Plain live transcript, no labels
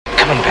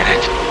on,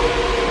 Bennett.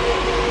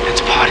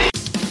 Let's party.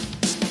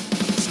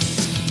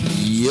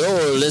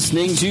 You're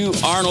listening to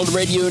Arnold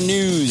Radio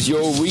News,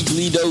 your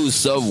weekly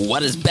dose of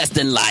what is best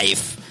in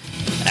life.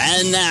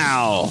 And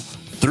now,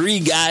 three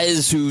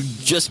guys who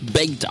just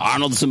baked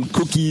Arnold some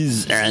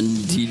cookies and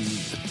he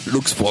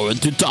looks forward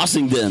to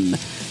tossing them.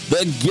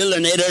 The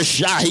Gillinator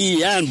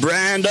Shahi and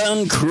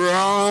Brandon Crum.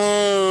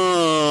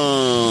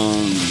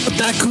 Put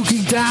that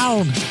cookie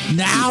down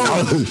now.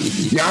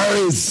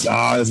 Yes.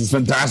 This is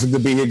fantastic to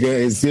be here,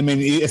 guys. I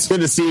mean, it's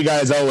good to see you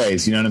guys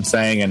always. You know what I'm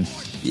saying? And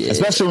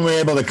especially when we're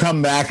able to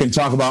come back and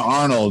talk about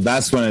Arnold,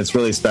 that's when it's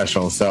really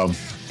special. So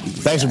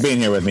thanks for being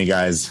here with me,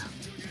 guys.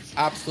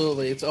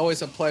 Absolutely. It's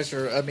always a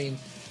pleasure. I mean,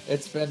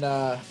 it's been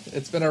a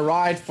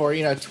ride for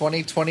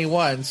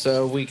 2021,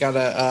 so we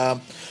gotta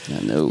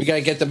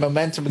get the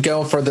momentum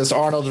going for this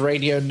Arnold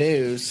Radio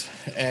News,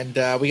 and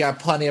we got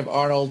plenty of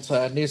Arnold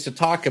news to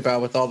talk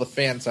about with all the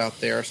fans out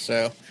there.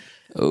 So,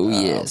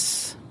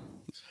 yes,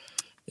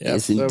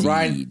 yes, so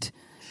indeed.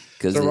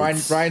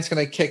 Ryan's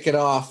gonna kick it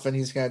off, and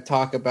he's gonna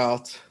talk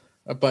about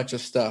a bunch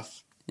of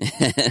stuff.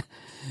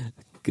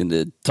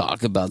 Gonna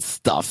talk about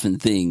stuff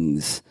and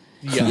things.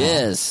 Yeah.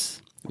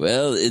 Yes.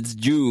 Well, it's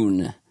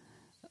June.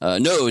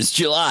 No, it's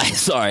July.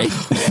 Sorry.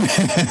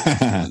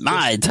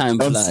 My time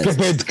flies. Skip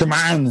it. Come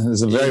on.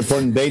 There's a very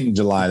important date in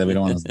July that we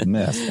don't want to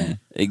miss.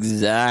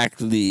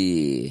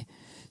 Exactly.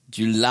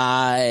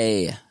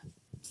 July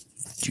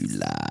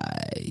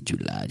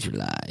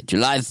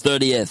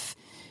 30th.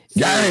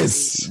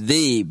 Yes.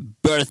 The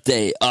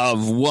birthday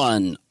of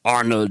one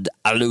Arnold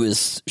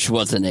Alois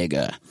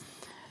Schwarzenegger.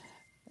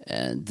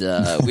 And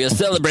we are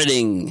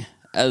celebrating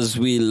as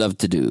we love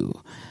to do.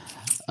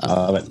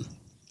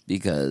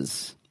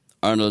 Because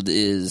Arnold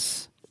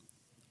is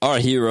our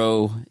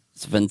hero.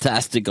 He's a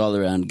fantastic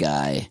all-around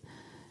guy.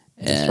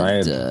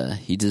 And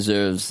he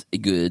deserves a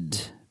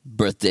good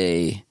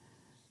birthday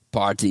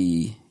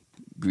party,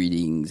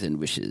 greetings, and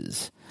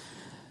wishes.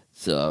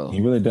 So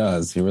he really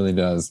does. He really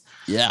does.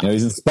 Yeah.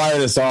 He's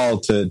inspired us all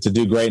to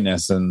do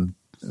greatness, and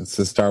it's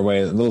just our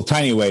way, a little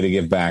tiny way to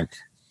give back.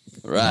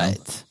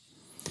 Right.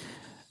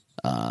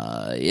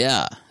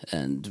 Yeah.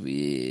 And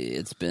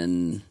it's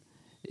been,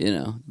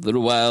 a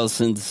little while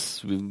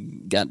since we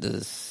got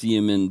to see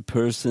him in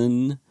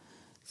person,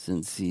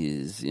 since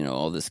he's,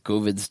 all this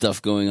COVID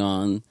stuff going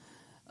on.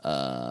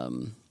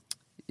 And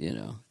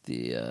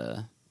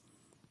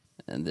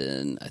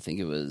then I think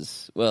it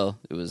was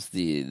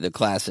the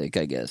classic,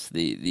 I guess,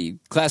 the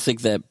classic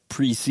that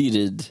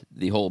preceded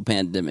the whole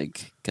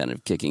pandemic kind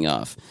of kicking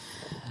off.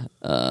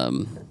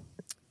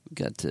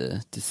 Got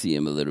to see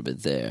him a little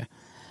bit there.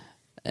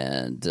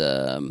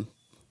 And,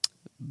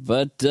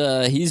 but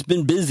he's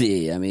been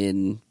busy. I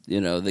mean,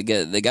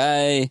 the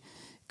guy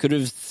could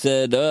have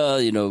said,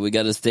 we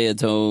got to stay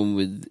at home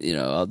with,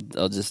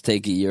 I'll just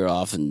take a year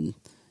off and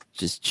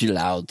just chill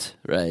out,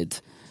 right?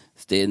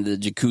 Stay in the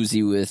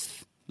jacuzzi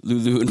with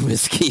Lulu and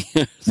whiskey.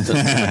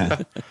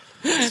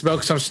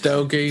 Smoke some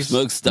stogies.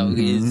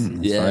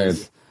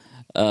 Yes.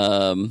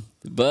 Right.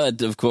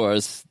 But, of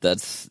course,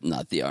 that's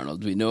not the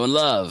Arnold we know and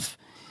love.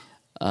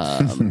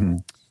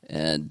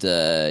 And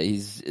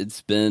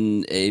it's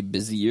been a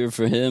busy year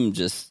for him,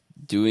 just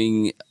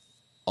doing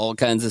all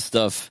kinds of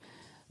stuff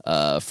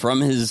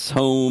from his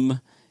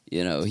home.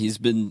 He's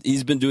been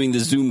doing the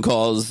Zoom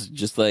calls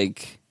just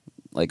like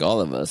all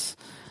of us.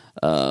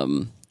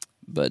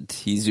 But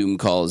he Zoom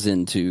calls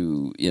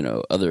into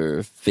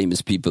other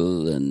famous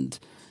people and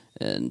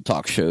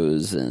talk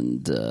shows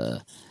and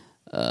the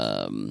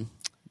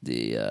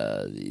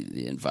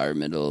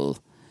environmental,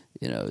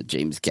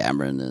 James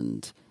Cameron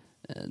and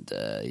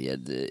he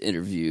had the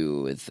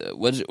interview with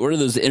what are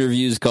those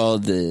interviews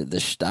called, the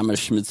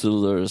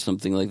Stammschmitzel or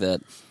something like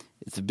that.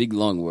 It's a big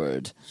long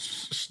word.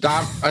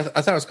 I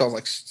thought it was called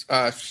like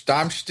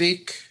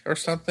Stammstick or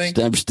something.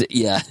 Stammstick,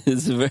 yeah,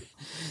 it's a very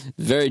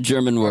very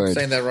German word. I'm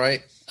saying that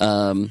right.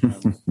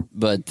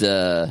 But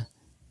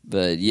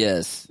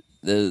yes,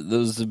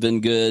 those have been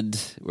good.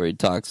 Where he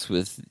talks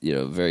with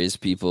various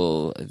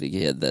people. I think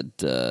he had that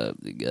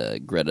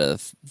Greta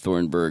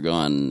Thunberg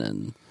on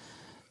and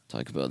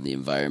talk about the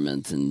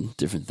environment and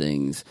different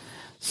things.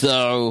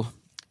 So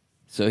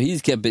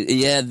he's kept it.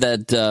 He had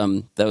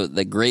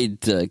that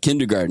great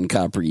kindergarten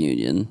cop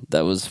reunion.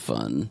 That was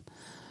fun.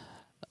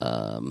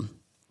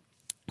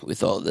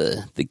 With all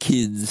the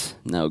kids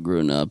now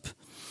grown up.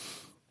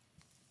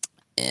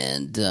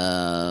 And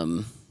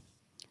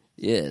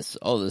yes,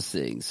 all those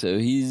things. So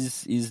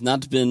he's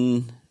not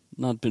been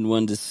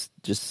one to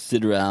just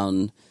sit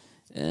around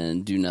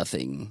and do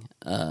nothing.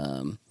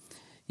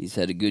 He's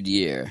had a good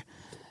year.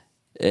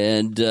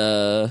 And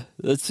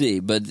let's see,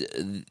 but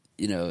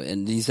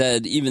and he's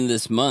had, even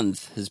this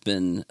month has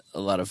been a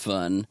lot of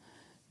fun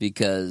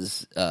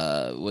because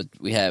what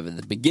we have at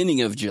the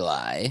beginning of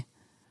July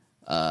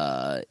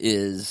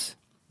is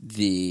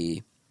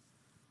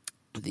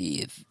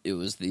it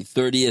was the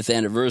 30th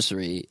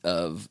anniversary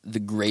of the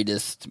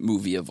greatest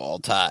movie of all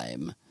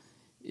time,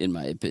 in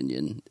my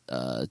opinion,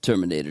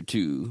 Terminator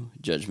 2: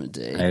 Judgment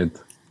Day.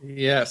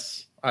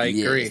 Yes, I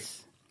agree.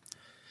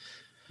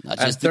 Not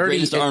just the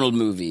greatest Arnold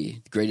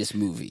movie, greatest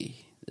movie.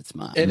 It's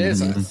mine. It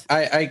is.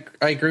 I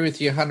agree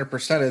with you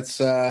 100%. It's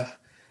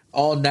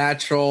all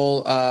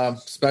natural,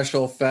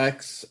 special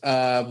effects,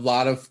 a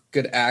lot of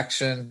good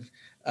action,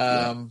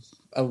 a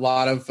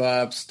lot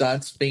of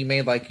stunts being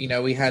made. Like,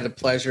 we had the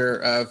pleasure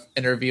of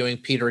interviewing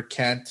Peter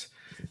Kent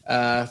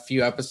a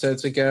few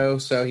episodes ago.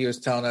 So he was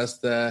telling us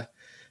the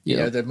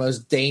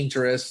most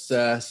dangerous,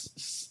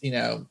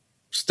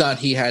 stunt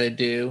he had to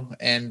do.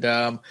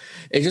 And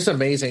it's just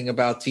amazing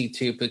about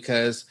T2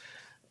 because,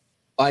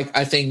 like,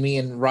 I think me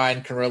and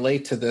Ryan can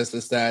relate to this,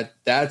 is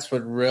that's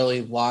what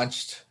really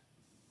launched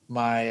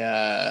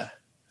my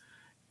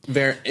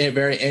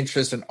very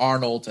interest in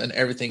Arnold and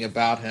everything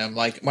about him.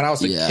 Like, when I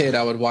was a kid,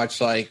 I would watch,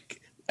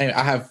 like,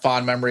 I have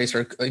fond memories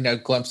or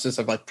glimpses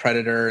of like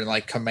Predator and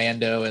like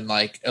Commando and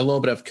like a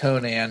little bit of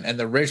Conan and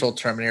the original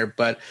Terminator,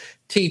 but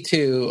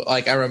T2,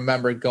 like, I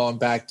remember going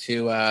back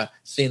to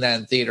seeing that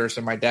in theaters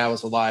when my dad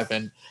was alive,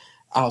 and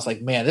I was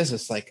like, man, this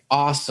is like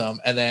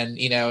awesome. And then,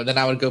 then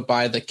I would go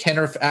buy the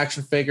Kenner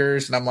action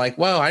figures, and I'm like,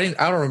 well, I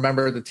don't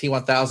remember the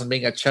T-1000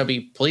 being a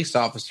chubby police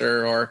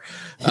officer or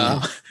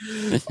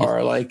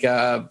like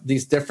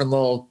these different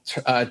little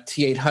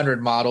T-800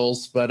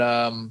 models. But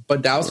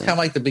that was kind of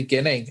like the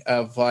beginning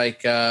of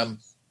like my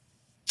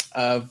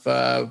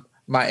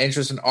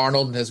interest in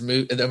Arnold and his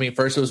movie. I mean,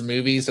 first it was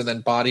movies, and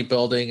then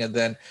bodybuilding, and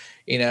then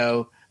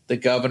the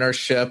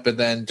governorship, and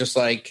then just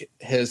like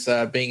his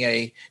being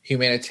a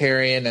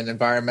humanitarian and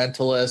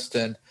environmentalist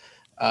and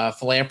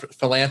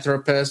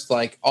philanthropist,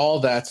 like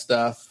all that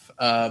stuff,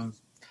 and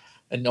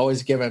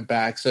always giving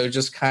back. So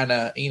just kind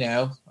of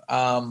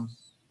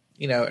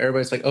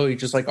everybody's like, oh, you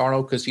just like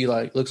Arnold because he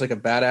like looks like a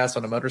badass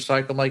on a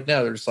motorcycle. I'm like,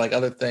 no, there's like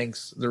other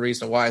things, the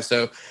reason why.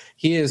 So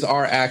he is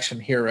our action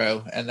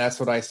hero, and that's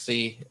what I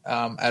see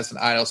as an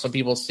idol. Some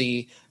people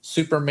see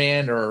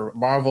Superman or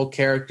Marvel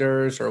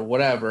characters or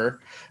whatever,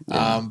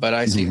 but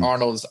I see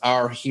Arnold as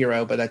our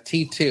hero. But that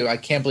T2, I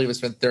can't believe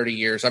it's been 30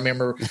 years. I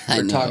remember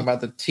we were talking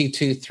about the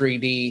T2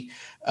 3D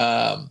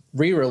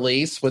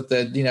re-release with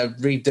the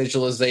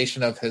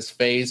re-digitalization of his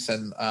face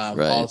and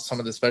all some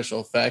of the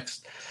special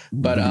effects.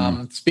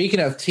 But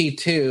speaking of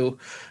T2,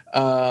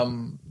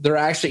 they're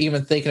actually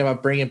even thinking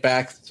about bringing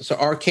back. So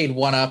Arcade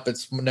 1-Up,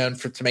 it's known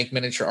to make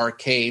miniature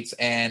arcades,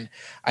 and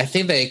I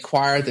think they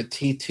acquired the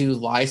T2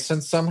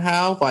 license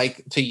somehow,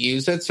 like to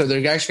use it. So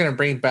they're actually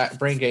going to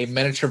bring a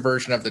miniature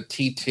version of the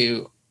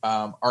T2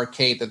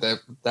 arcade that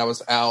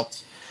was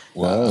out.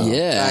 Wow.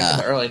 Back in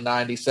the early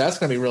 90s. So that's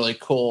going to be really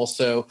cool.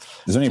 So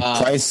is there any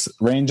price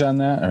range on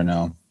that or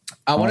no?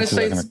 I want to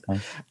say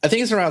I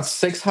think it's around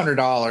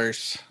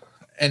 $600.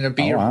 And it'd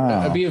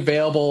be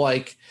available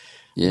like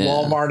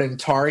Walmart and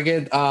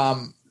Target.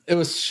 It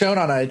was shown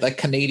on a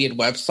Canadian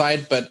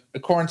website, but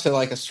according to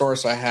like a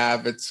source I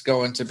have, it's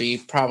going to be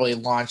probably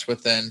launched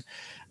within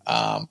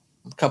a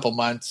couple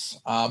months.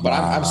 But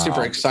I'm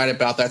super excited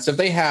about that. So if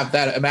they have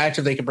that,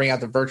 imagine if they could bring out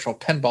the virtual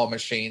pinball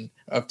machine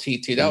of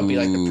T2. That would be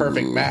like the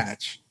perfect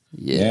match.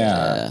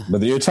 Yeah,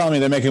 but you're telling me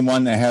they're making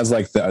one that has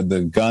like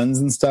the guns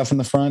and stuff in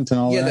the front and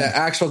all that? Yeah, the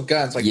actual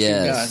guns, like two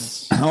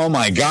guns. Oh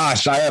my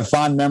gosh, I have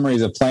fond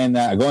memories of playing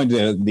that. Going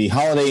to the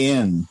Holiday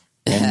Inn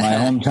in my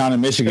hometown in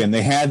Michigan.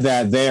 They had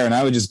that there, and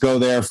I would just go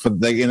there and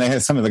they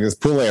had something like this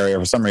pool area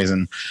for some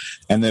reason,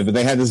 and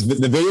they had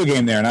the video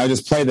game there, and I would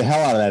just play the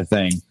hell out of that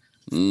thing.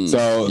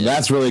 So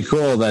that's really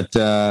cool. That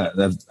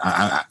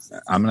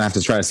I'm gonna have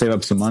to try to save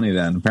up some money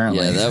then.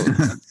 Apparently,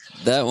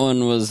 that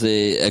one was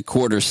a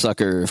quarter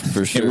sucker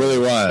for sure. It really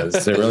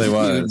was. It really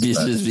was. You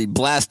would just be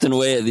blasting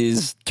away at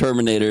these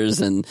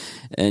Terminators, and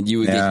you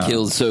would get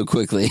killed so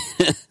quickly.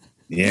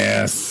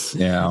 Yes,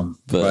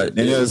 but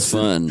it was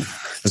fun.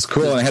 It's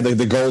cool. And I had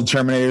the gold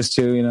Terminators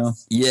too.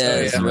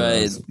 Yes,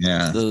 right.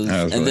 Yeah,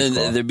 and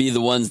then there'd be the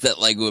ones that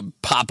like would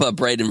pop up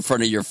right in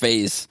front of your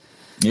face.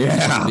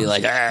 Yeah, and be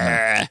like,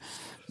 Argh!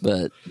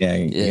 But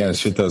you gotta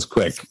shoot those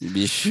quick. You'd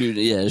be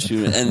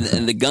shooting,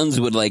 and the guns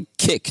would like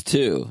kick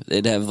too.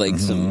 They'd have like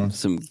some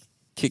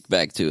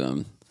kickback to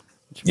them.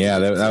 Yeah,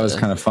 that was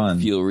kind of fun.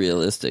 Feel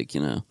realistic,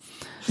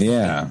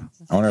 Yeah,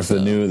 I wonder if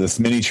this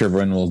miniature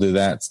one will do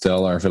that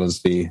still, or if it'll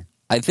just be.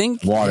 I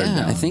think watered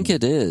down. I think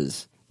it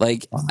is.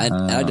 Like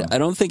I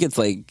don't think it's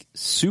like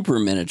super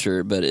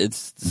miniature, but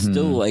it's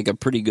still like a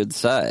pretty good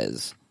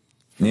size.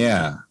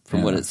 Yeah,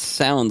 from what it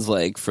sounds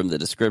like from the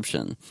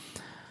description.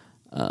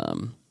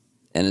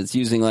 And it's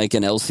using like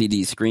an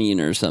LCD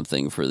screen or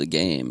something for the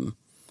game.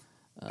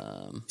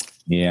 So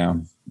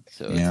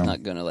it's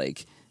not going to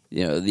like,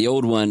 the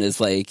old one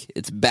is like,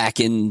 it's back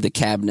in the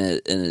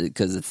cabinet and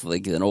because it's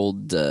like an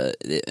old,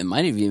 it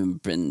might have even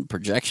been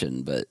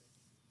projection, but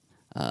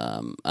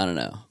I don't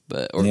know.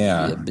 But or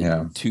a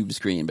big tube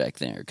screen back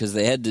there because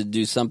they had to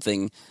do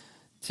something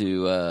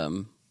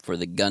to for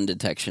the gun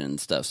detection and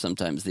stuff.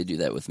 Sometimes they do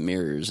that with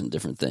mirrors and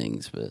different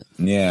things, but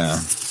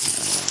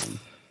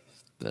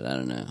but I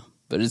don't know.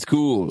 But it's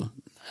cool.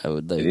 I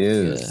would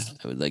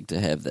like to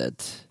have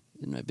that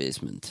in my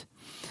basement.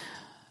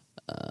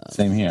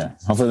 Same here.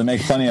 Hopefully they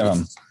make plenty of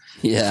them.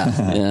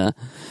 Yeah.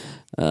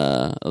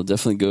 I'll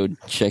definitely go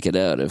check it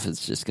out if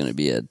it's just going to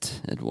be at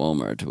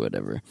Walmart or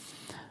whatever.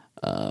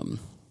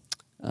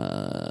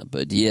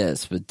 But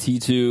yes, but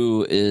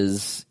T2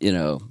 is,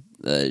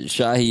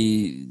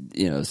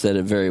 Shahi, said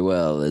it very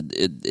well.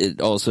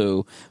 It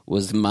also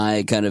was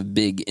my kind of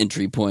big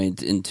entry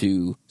point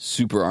into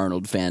Super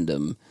Arnold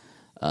fandom,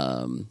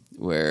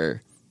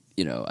 where,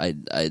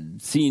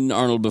 I'd seen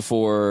Arnold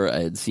before.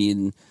 I had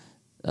seen,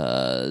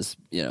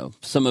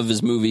 some of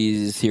his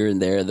movies here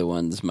and there, the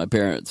ones my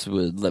parents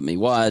would let me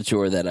watch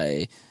or that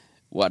I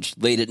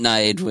watched late at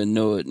night when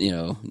no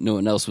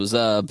one else was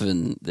up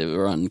and they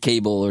were on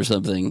cable or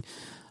something.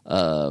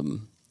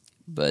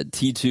 But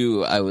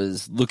T2, I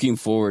was looking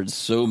forward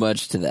so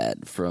much to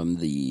that from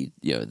the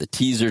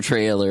teaser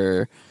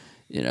trailer,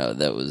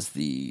 that was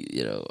the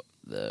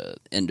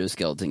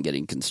endoskeleton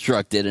getting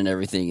constructed and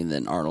everything. And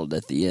then Arnold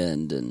at the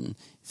end and he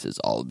says,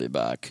 "I'll be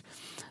back."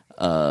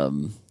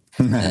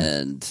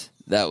 And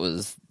that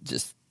was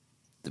just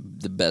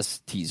the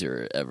best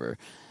teaser ever.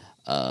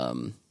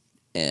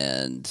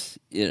 And,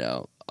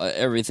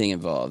 everything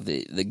involved.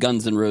 The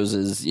Guns N'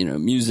 Roses,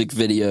 music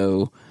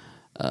video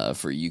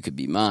for You Could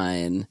Be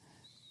Mine.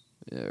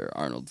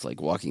 Arnold's like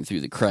walking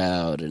through the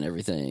crowd and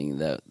everything.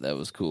 That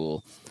was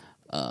cool.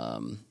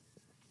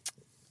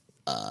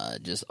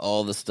 Just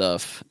all the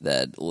stuff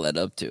that led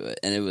up to it.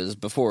 And it was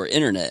before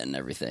internet and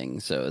everything,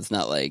 so it's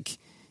not like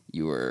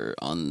you were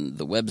on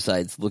the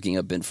websites looking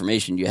up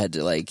information. You had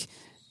to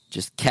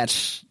just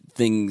catch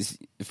things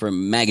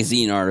from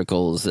magazine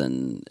articles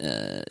and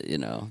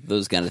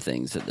those kind of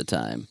things at the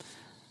time.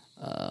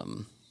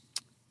 And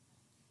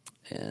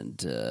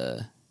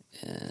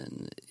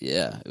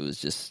yeah, it was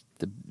just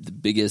the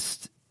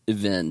biggest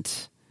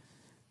event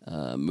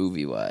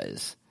movie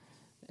wise,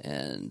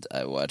 and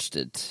I watched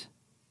it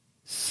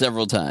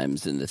several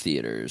times in the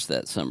theaters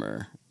that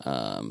summer.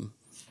 And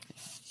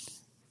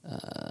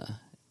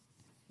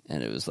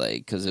it was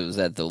because it was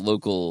at the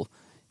local,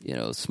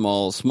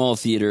 small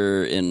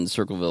theater in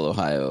Circleville,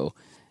 Ohio.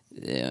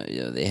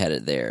 They had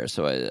it there,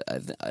 so I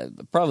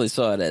probably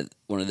saw it at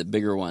one of the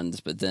bigger ones.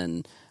 But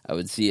then I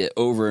would see it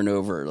over and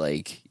over,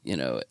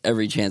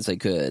 every chance I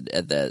could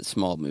at that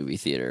small movie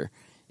theater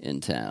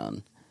in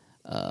town,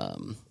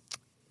 and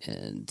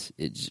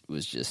it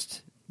was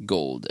just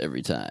gold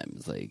every time.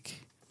 It's it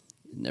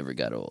never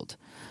got old,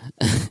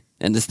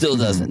 and it still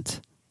doesn't.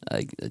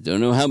 I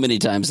don't know how many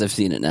times I've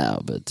seen it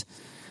now, but.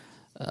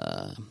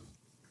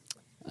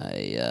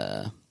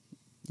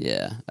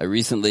 I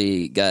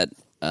recently got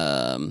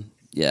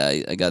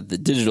I got the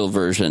digital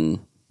version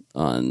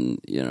on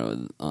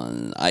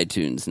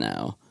iTunes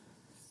now,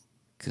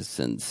 because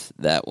since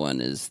that one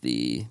is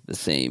the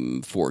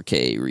same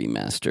 4K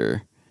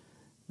remaster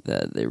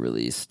that they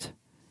released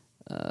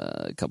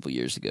a couple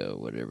years ago,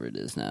 whatever it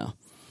is now,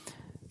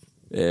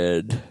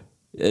 and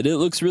it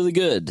looks really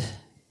good.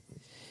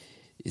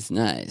 It's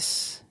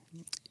nice.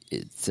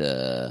 It's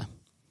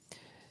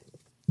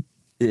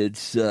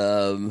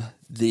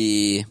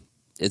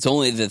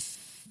only the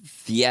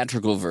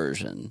theatrical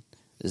version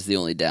is the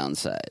only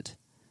downside.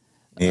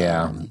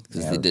 Yeah,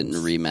 because they didn't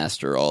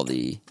remaster all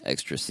the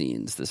extra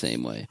scenes the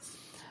same way.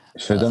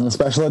 Should have done the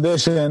special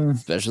edition.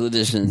 Special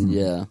edition,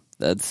 yeah.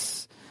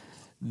 That's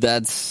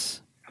the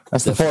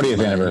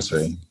 40th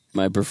anniversary.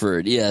 My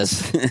preferred,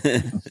 yes.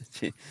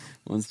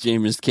 Once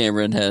James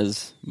Cameron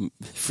has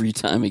free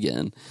time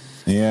again.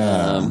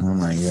 Yeah. Oh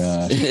my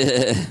gosh.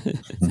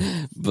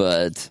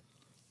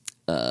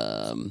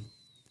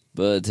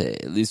 But hey,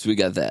 at least we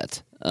got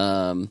that.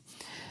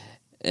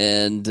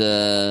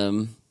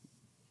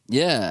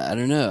 Yeah, I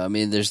don't know. I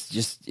mean, there's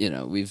just,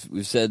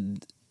 we've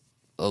said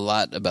a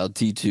lot about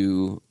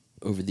T2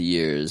 over the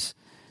years,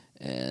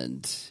 and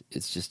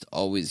it's just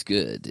always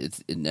good.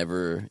 It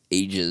never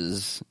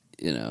ages,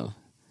 and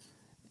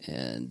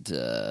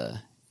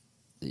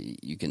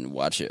you can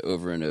watch it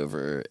over and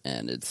over,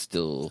 and it's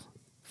still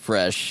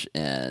fresh,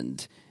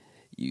 and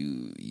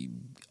you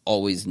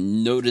always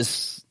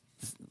notice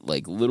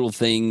little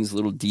things,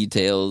 little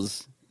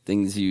details,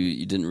 things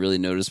you didn't really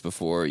notice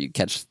before. You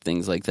catch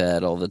things like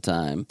that all the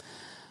time.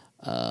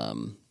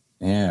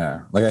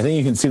 Yeah. I think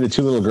you can see the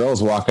two little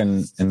girls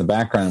walking in the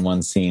background in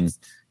one scene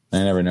I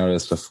never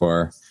noticed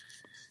before.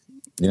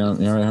 You know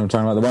what I'm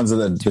talking about? The ones that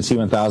the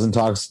T-1000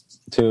 talks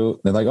to.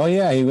 They're like, "Oh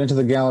yeah, he went to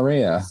the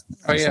Galleria."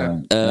 Oh yeah.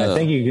 I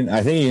think you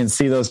can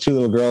see those two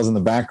little girls in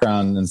the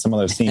background in some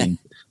other scene.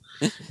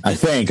 I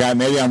think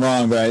maybe I'm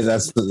wrong, but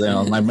that's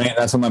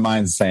that's what my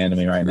mind's saying to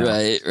me right now.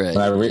 Right. When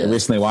I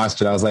recently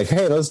watched it, I was like,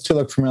 "Hey, those two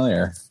look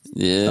familiar."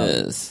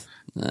 Yes,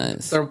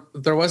 nice.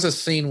 There was a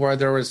scene where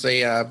there was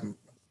a,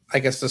 I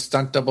guess, the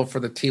stunt double for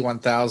the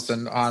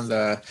T-1000 on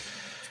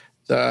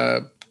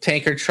the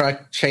tanker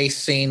truck chase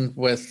scene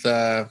with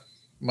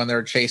when they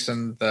were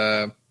chasing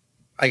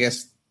I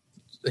guess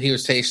he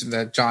was chasing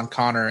the John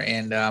Connor,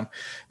 and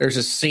there's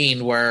a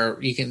scene where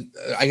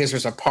I guess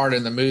there's a part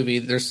in the movie,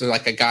 there's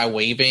a guy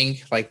waving,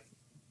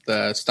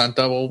 the stunt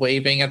double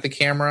waving at the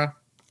camera.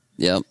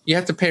 Yep. You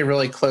have to pay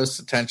really close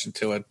attention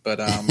to it, but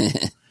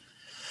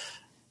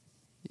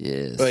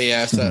yes. But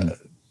yeah, so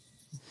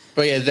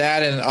But yeah,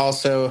 that and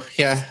also,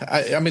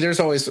 I mean, there's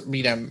always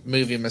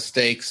movie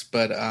mistakes,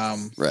 but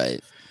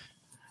right.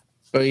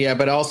 But yeah,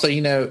 but also, I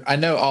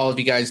know all of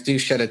you guys do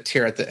shed a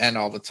tear at the end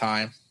all the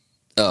time.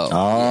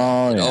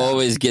 Oh, it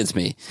always gets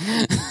me.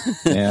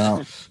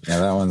 yeah,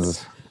 that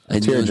one's. I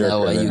do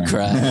know why you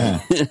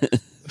cry.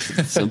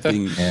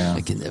 Something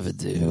I can never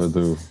do. Never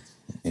do.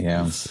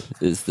 Yeah,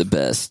 is the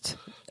best,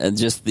 and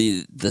just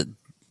the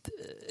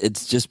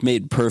it's just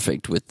made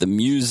perfect with the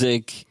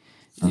music.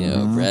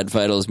 Brad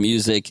Feidel's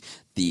music,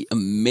 the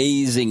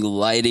amazing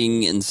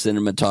lighting and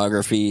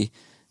cinematography.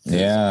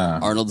 Yeah,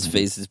 Arnold's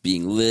face is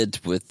being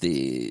lit with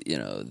the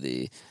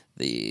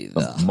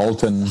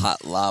molten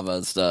hot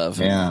lava stuff.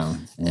 Yeah,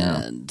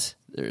 and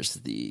there's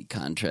the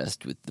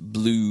contrast with the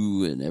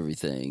blue and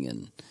everything,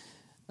 and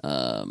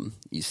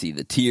you see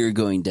the tear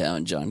going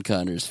down John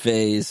Connor's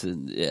face,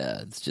 and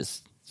it's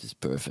just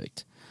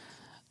perfect.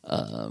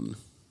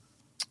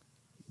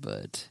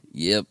 But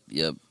yep,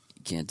 you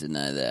can't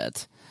deny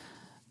that.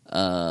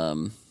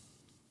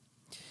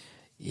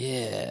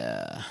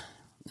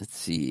 Let's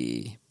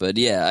see. But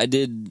I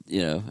did,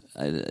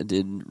 I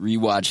did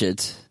rewatch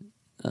it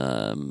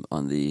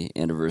on the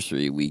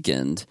anniversary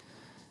weekend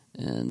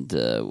and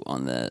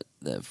on that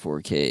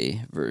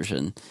 4K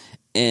version.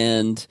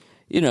 And,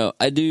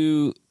 I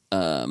do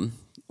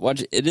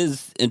watch. It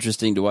is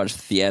interesting to watch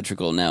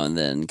theatrical now and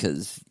then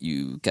because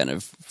you kind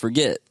of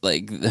forget,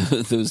 like,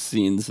 those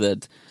scenes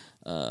that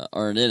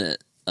aren't in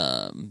it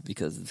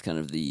because it's kind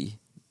of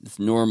it's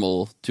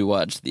normal to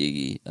watch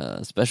the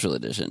special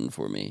edition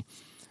for me.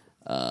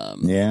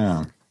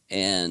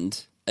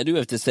 And I do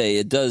have to say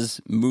it does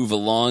move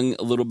along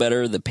a little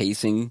better. The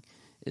pacing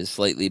is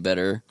slightly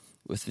better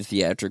with the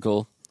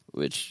theatrical,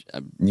 which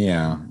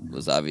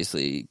was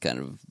obviously kind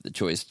of the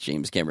choice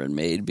James Cameron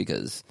made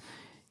because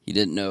he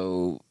didn't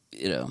know,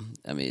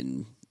 I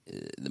mean,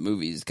 the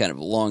movie's kind of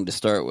long to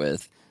start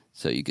with,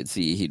 so you could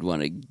see he'd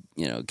want to,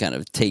 kind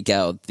of take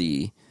out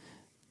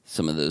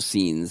some of those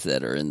scenes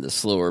that are in the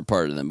slower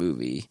part of the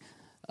movie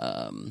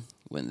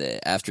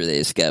after they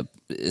escape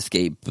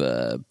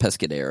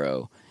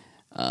Pescadero,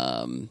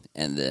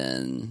 and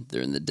then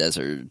they're in the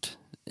desert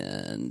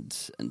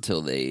and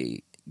until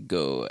they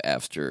go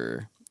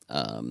after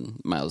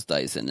Miles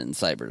Dyson and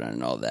Cyberdyne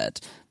and all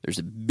that. There's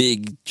a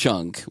big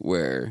chunk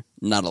where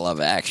not a lot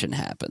of action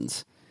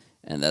happens,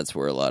 and that's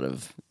where a lot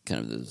of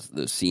kind of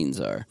those scenes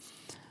are.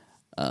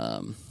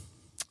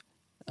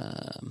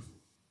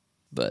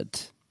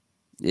 But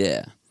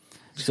yeah,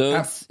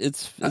 so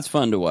it's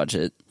fun to watch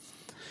it.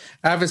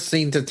 I have a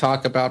scene to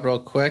talk about real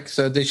quick.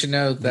 So did you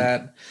know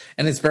that,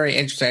 and it's very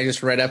interesting, I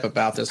just read up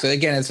about this.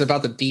 Again, it's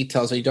about the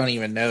details that you don't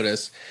even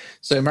notice.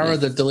 So remember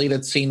the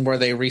deleted scene where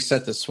they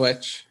reset the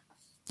switch?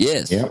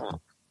 Yes. Yeah.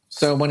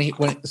 So when they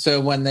pull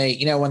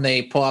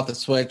out the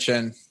switch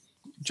and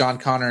John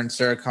Connor and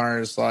Sarah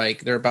Connor is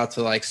like, they're about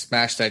to like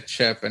smash that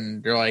chip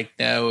and they're like,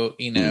 no,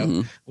 we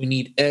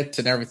need it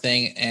and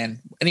everything. And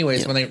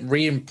anyways, when they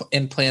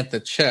re-implant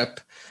the chip,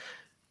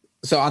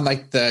 so on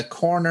like the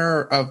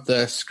corner of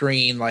the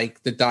screen,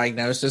 like the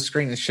diagnosis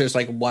screen, it shows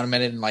like 1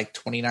 minute and like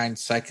 29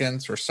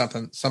 seconds or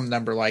something, some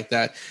number like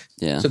that.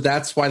 Yeah. So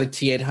that's why the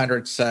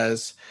T-800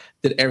 says,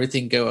 did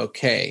everything go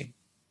okay?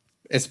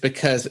 It's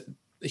because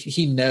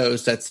he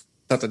knows that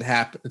something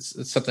happened.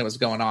 Something was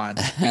going on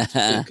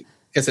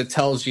because it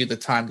tells you the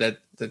time that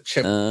the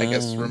chip, I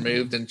guess,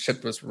 removed and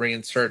chip was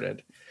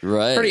reinserted.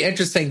 Right. Pretty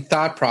interesting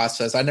thought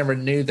process. I never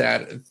knew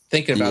that.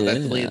 Thinking about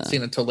that deleted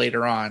scene until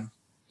later on.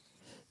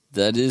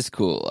 That is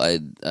cool. I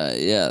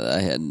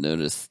hadn't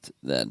noticed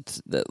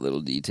that little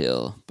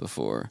detail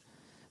before,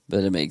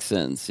 but it makes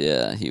sense.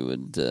 Yeah, he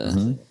would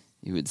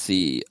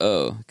see.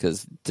 Oh,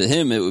 because to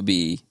him it would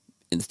be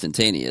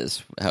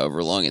instantaneous,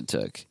 however long it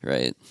took,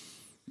 right?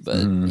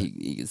 But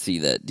he could see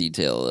that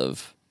detail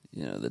of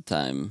the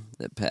time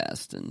that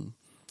passed and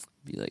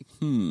be like,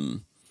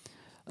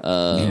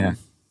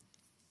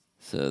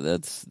 So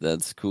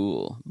that's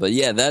cool. But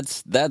yeah,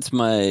 that's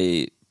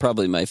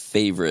probably my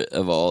favorite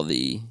of all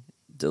the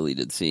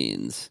deleted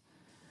scenes,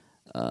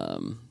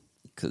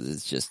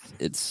 because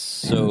it's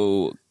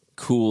so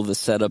cool the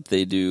setup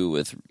they do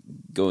with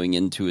going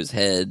into his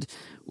head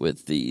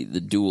with the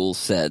dual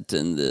set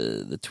and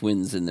the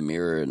twins in the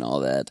mirror and all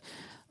that.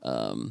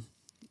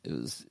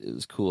 It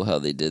was cool how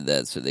they did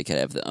that so they could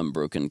have the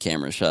unbroken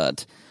camera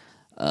shot,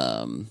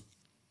 and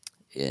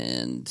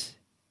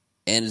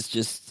it's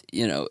just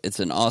it's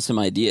an awesome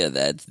idea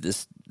that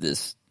this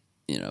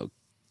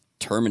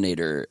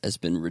Terminator has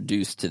been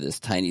reduced to this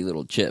tiny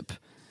little chip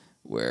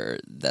where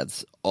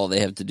that's all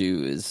they have to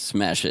do is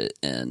smash it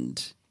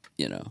and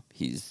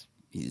he's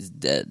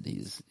dead.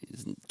 He's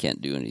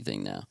can't do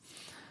anything now.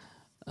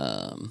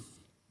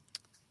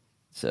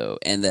 So,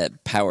 and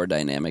that power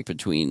dynamic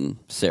between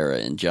Sarah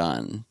and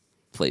John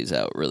plays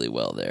out really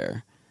well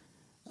there,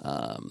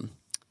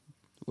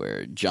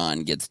 where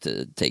John gets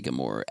to take a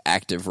more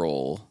active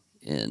role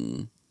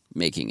in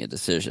making a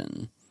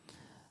decision.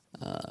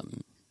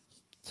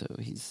 So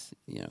he's,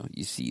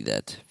 you see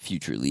that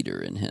future leader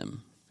in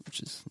him,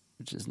 which is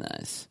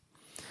nice.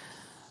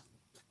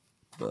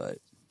 But,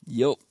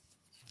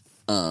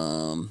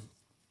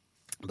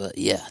 But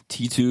yeah,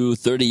 T2,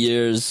 30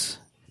 years,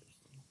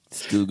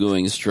 still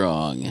going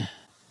strong.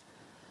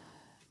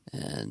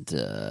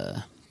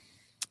 And,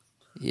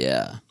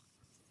 yeah.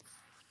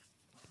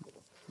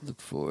 Look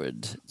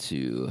forward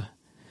to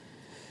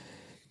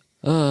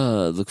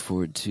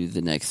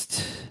the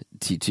next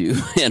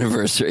T2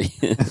 anniversary.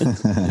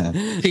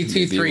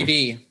 T2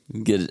 3D.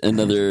 Get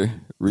another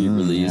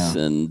re-release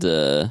and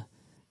get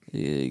the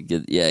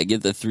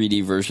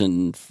 3D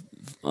version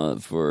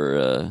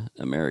for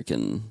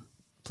American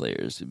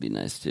players would be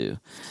nice too.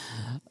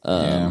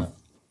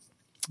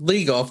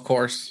 Legal, of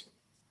course.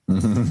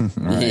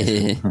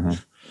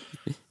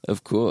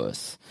 Of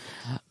course.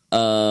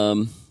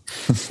 But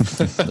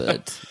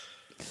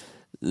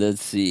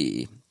let's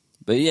see.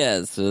 But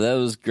yeah, so that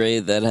was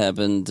great. That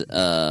happened.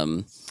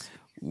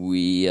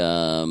 We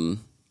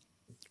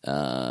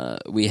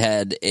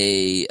had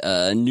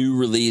a new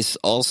release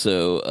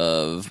also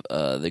of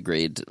the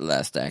great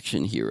Last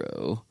Action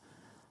Hero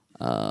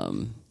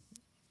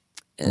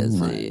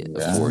as a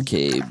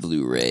 4K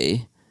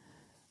Blu-ray,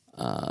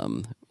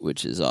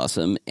 which is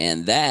awesome.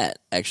 And that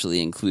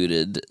actually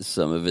included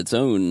some of its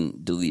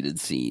own deleted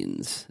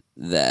scenes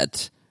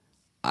that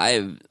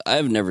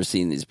I've never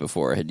seen these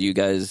before. Had you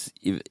guys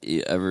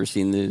ever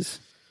seen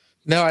these?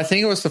 No, I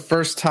think it was the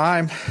first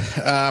time.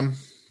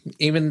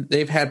 Even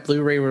they've had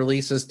Blu-ray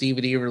releases,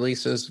 DVD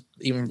releases,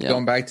 even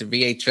going back to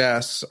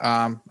VHS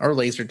or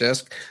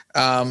Laserdisc.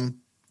 I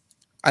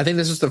think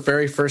this is the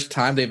very first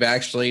time they've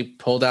actually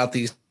pulled out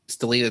these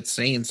deleted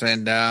scenes,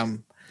 and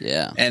and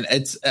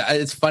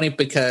it's funny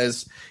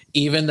because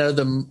even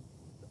though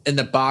in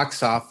the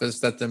box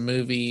office that the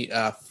movie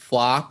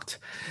flopped,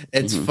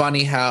 it's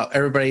funny how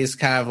everybody's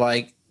kind of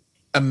like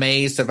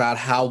amazed about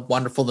how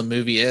wonderful the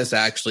movie is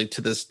actually to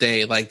this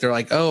day. Like they're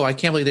like, oh, I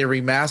can't believe they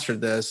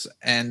remastered this.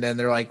 And then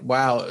they're like,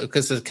 wow,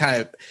 because it's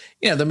kind of,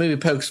 the movie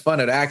pokes fun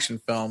at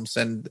action films.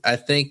 And I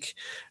think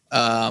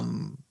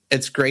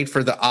it's great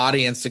for the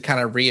audience to kind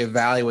of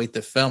reevaluate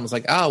the film. It's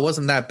like, oh, it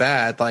wasn't that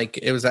bad. Like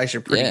it was actually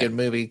a pretty good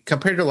movie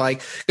compared to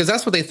because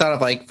that's what they thought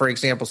of, like, for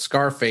example,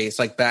 Scarface,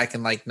 like back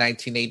in like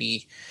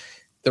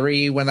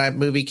 1983 when that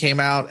movie came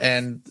out,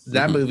 and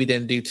that movie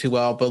didn't do too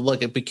well. But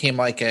look, it became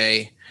like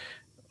a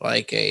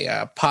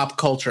pop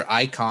culture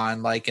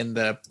icon, like in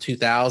the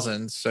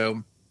 2000s.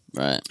 So,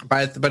 right.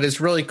 But it's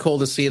really cool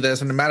to see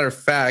this. And a matter of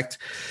fact,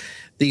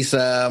 these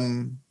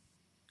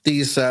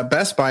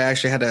Best Buy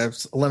actually had a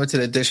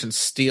limited edition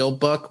steel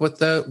book with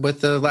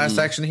the Last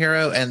Action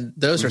Hero, and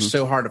those are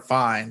so hard to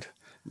find.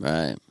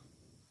 Right.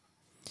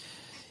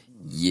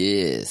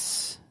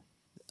 Yes.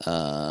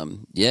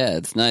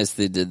 It's nice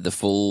they did the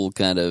full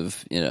kind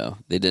of,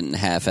 they didn't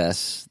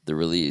half-ass the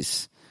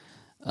release,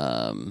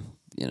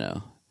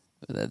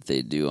 that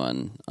they do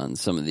on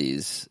some of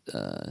these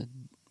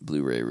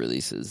Blu-ray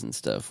releases and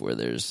stuff, where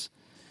there's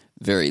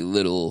very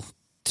little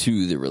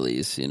to the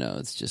release.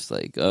 It's just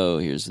like, oh,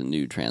 here's a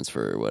new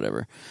transfer or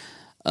whatever.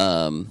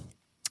 But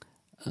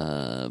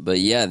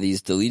yeah,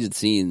 these deleted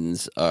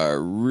scenes are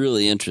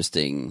really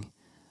interesting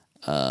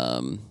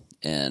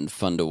and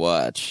fun to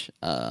watch.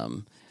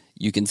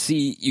 You can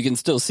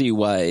still see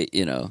why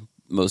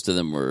most of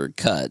them were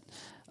cut.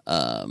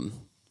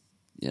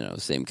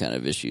 Same kind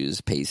of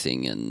issues,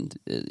 pacing, and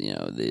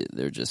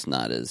they're just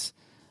not as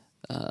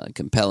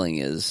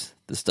compelling as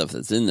the stuff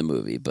that's in the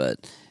movie.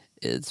 But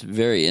it's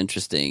very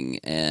interesting,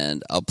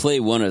 and I'll play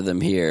one of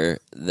them here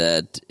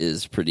that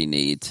is pretty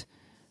neat,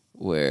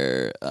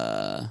 where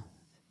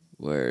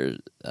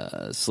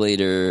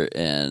Slater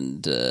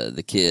and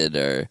the kid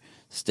are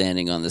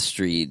standing on the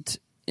street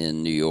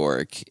in New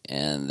York,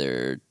 and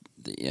they're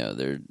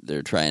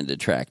trying to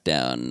track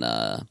down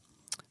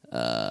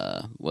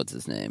what's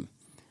his name.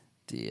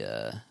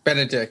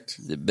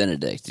 Benedict. The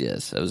Benedict,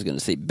 yes. I was going to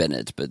say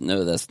Bennett, but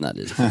no, that's not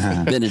it.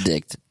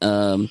 Benedict.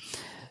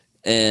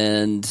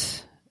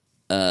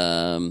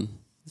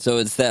 So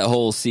it's that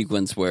whole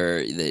sequence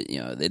where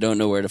they don't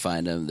know where to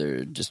find him.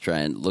 They're just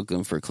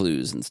looking for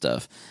clues and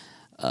stuff.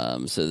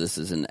 So this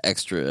is an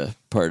extra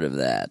part of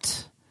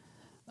that.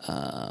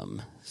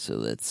 So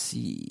let's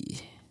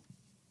see.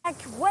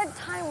 What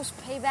time was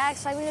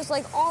Payback's? I mean, it's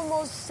like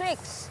almost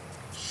 6.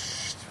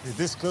 You're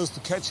this close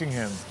to catching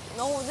him.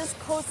 No, this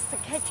close to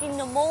catching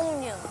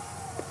pneumonia.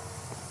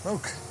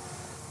 Look,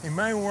 in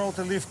my world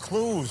they leave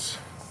clues.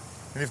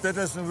 And if that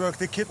doesn't work,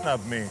 they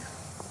kidnap me.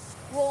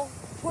 Well,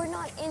 we're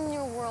not in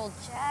your world,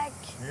 Jack.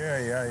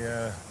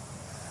 Yeah.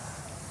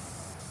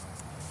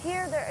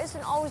 Here, there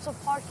isn't always a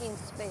parking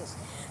space.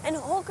 And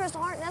hookers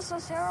aren't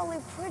necessarily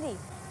pretty.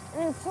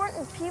 And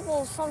important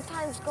people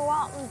sometimes go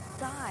out and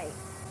die.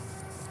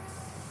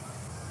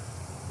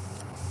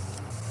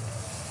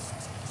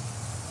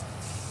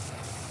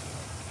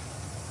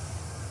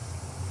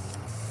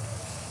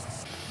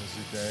 Was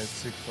your dad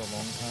sick for a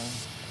long time?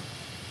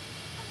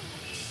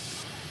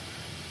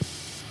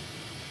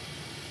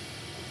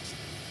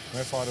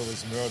 My father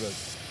was murdered.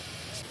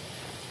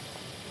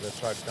 They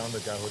tracked down the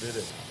guy who did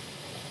it.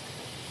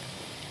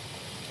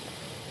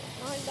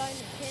 Mine died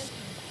in cancer.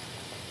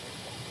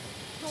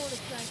 I want to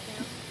track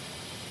down.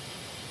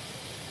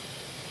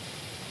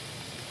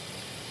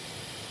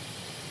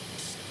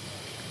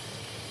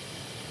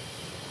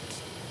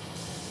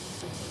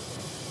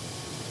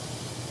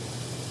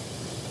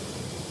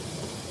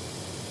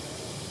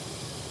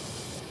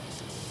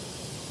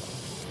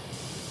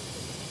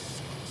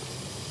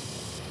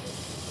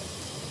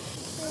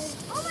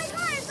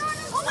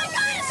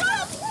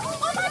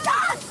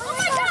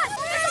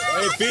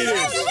 Hey, beat it.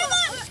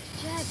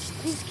 Jack,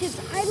 these kids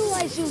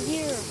idolize you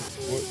here.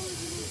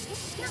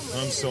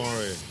 I'm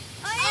sorry.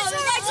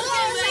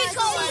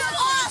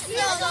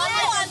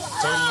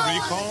 Total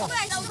Recall?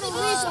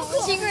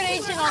 Secret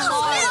agent on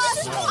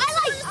Mars. I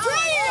like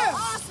Predator.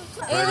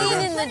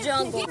 Alien in the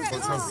jungle.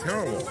 That sounds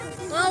terrible.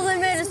 Well, they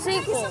made a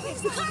sequel.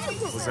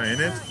 Was I in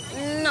it?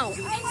 No.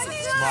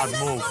 Smart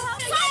move.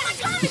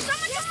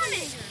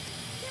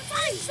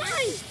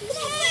 Sign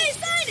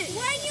it.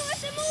 Why didn't you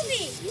watch the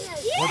movie?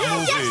 What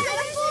movie?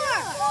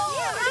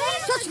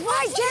 That's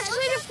right, Jack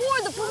said it for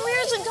the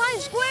premiere's in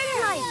Times Square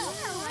tonight.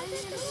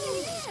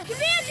 It's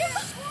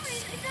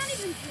not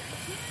even.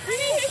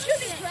 It should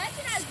be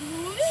recognized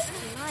movie.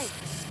 Tonight.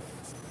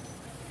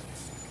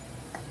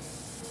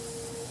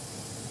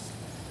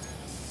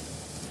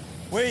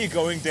 Where are you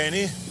going,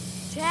 Danny?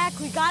 Jack,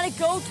 we gotta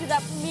go to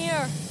that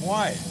premiere.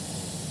 Why?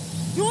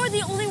 You're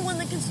the only one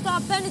that can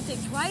stop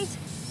Benedict, right?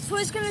 So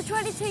he's gonna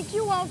try to take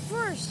you out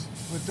first.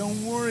 But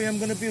don't worry, I'm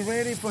gonna be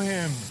ready for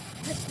him.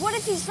 But what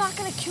if he's not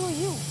gonna kill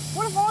you?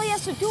 What if all he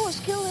has to do is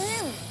kill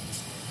him?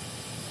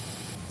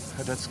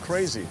 That's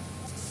crazy.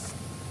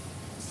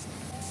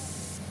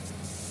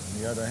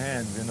 On the other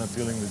hand, we're not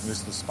dealing with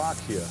Mr. Spock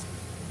here.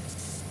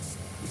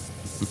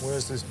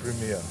 Where's this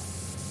premiere?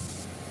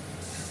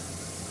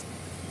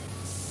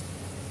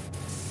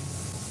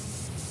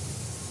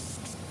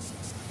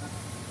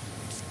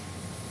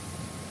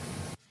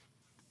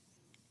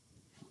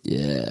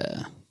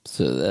 Yeah,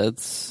 so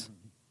that's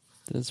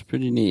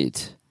pretty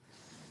neat.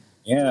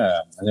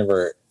 Yeah,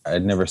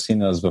 I'd never seen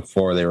those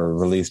before. They were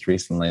released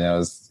recently. That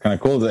was kind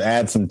of cool to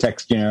add some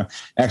text,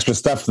 extra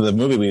stuff to the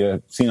movie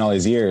we've seen all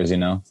these years.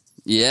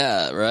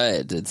 Yeah,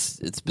 right.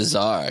 It's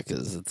bizarre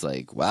because it's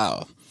like,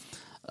 wow,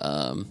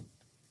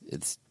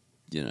 it's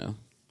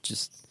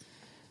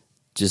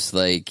just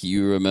like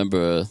you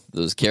remember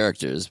those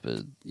characters,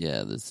 but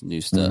yeah, there's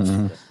new stuff.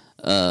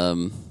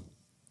 Mm-hmm.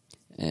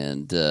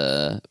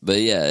 But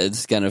yeah,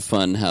 it's kind of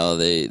fun how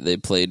they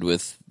played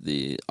with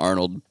the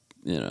Arnold,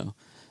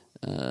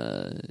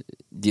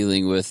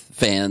 dealing with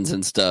fans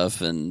and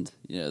stuff, and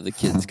the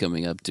kids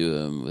coming up to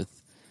him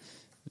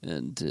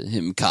and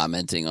him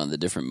commenting on the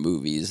different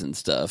movies and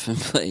stuff, and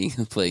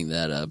playing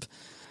that up.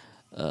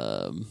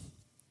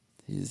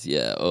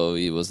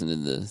 He wasn't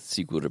in the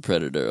sequel to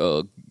Predator.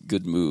 Oh,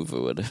 good move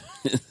or whatever.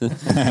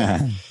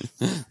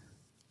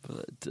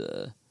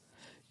 But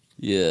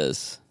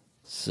yes.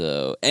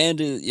 So, and,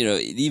 it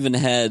even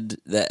had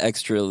that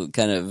extra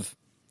kind of,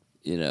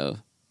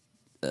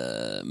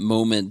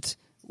 moment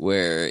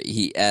where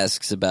he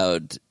asks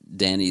about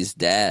Danny's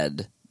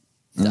dad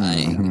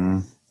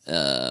dying,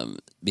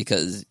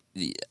 because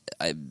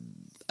I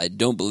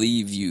don't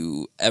believe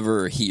you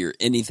ever hear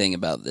anything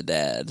about the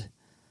dad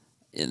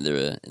in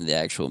the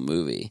actual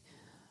movie.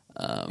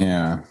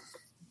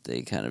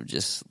 They kind of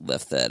just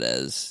left that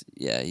as,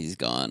 he's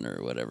gone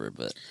or whatever,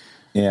 but.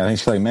 Yeah, I think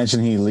she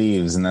mentioned he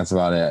leaves, and that's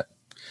about it.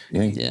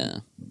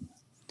 Yeah,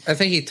 I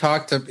think he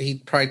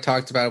probably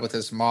talked about it with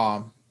his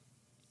mom.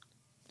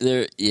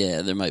 There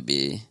might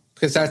be,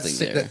 because that's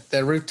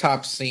the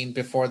rooftop scene.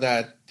 Before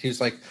that, he was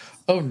like,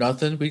 "Oh,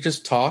 nothing. We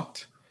just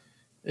talked.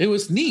 It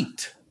was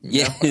neat."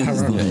 Yeah,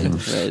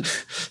 right.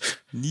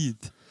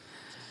 Neat.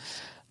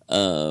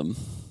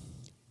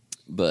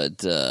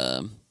 But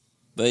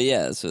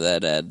yeah, so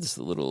that adds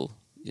a little,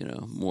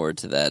 more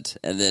to that,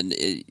 and then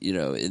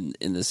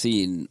in the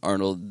scene,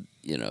 Arnold,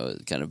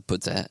 kind of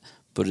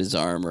put his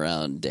arm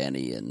around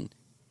Danny and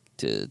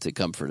to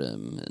comfort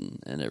him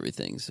and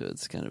everything. So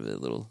it's kind of a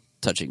little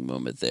touching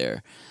moment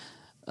there.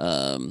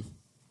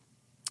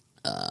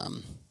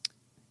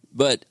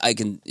 But I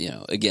can,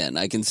 again,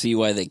 I can see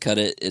why they cut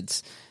it.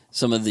 It's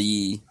some of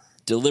the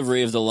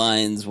delivery of the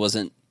lines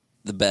wasn't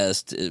the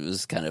best. It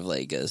was kind of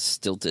like a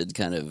stilted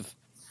kind of,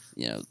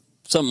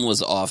 something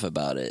was off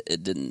about it.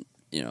 It didn't,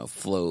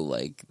 flow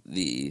like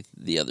the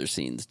other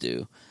scenes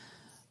do.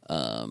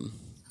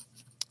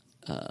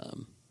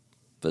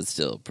 But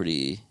still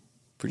pretty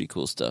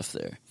cool stuff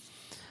there.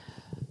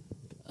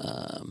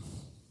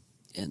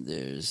 And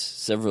there's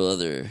several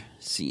other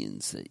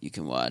scenes that you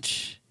can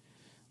watch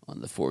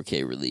on the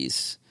 4K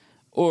release,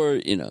 or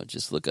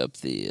just look up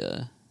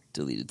the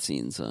deleted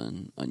scenes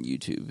on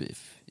YouTube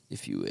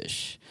if you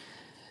wish.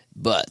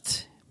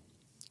 But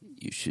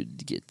you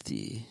should get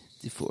the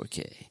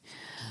 4K.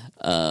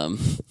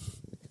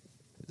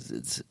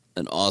 It's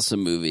an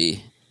awesome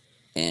movie.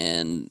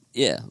 And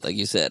yeah, like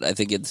you said, I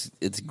think it's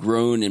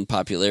grown in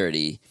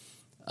popularity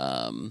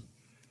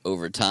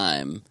over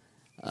time,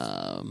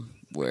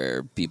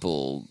 where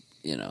people,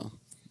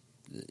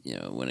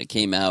 when it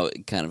came out,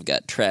 it kind of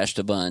got trashed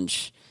a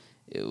bunch.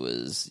 It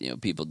was,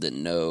 people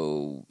didn't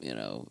know,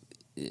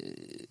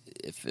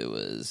 if it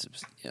was,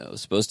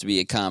 supposed to be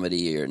a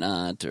comedy or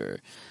not,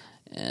 it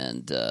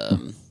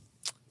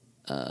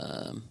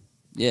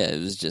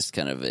was just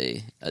kind of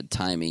a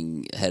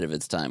timing ahead of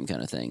its time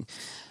kind of thing.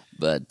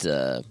 But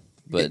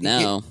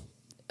now,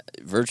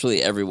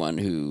 virtually everyone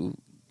who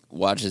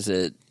watches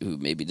it, who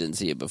maybe didn't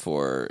see it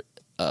before,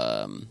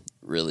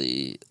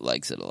 really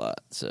likes it a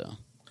lot. So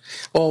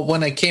Well,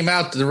 when it came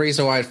out, the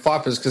reason why it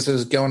flopped was because it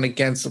was going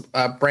against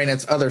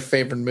Brandon's other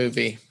favorite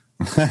movie.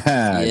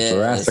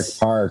 Jurassic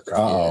Park.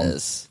 Uh-oh.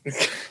 Yes.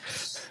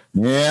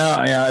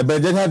 Yeah, but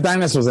it did have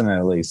dinosaurs in it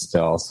at least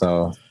still.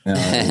 So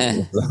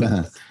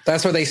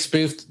that's what they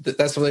spoofed.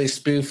 That's what they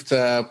spoofed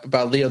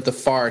about Leo the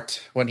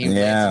Fart when he went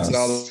and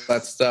all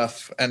that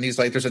stuff. And he's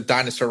like, "There's a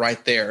dinosaur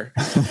right there."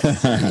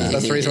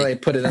 That's the reason why they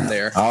put it in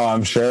there. Oh,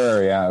 I'm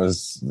sure. Yeah,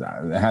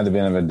 it had to be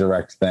of a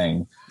direct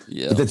thing.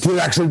 Yeah, the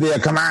T-Rex would be a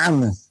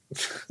command.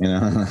 You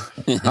know,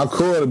 how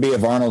cool would it be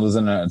if Arnold was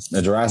in a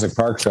Jurassic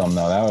Park film?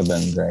 Though that would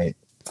have been great.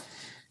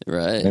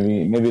 Right.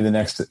 Maybe the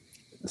next set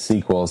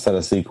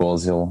of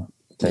sequels he'll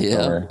take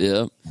over.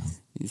 Yeah.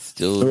 He's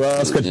still. Who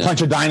else could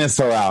punch a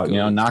dinosaur out? You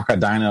know, knock a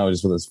dino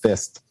just with his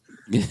fist.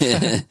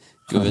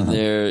 Go in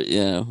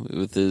there,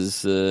 with his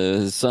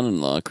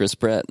son-in-law, Chris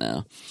Pratt.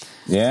 Now.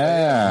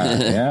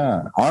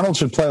 Yeah. Arnold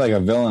should play like a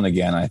villain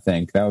again. I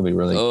think that would be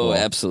really cool. Oh,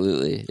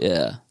 absolutely.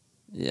 Yeah.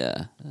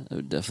 I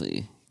would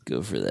definitely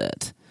go for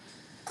that.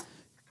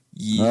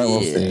 Yeah. All right,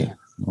 we'll see.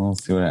 We'll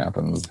see what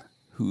happens.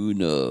 Who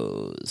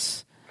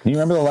knows? Can you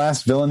remember the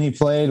last villain he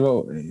played?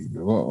 What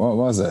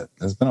was it?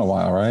 It's been a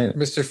while, right?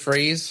 Mr.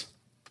 Freeze.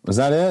 Was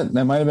that it?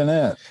 That might have been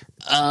it.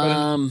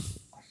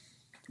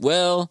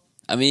 Well,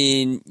 I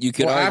mean, you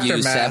could argue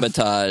Aftermath.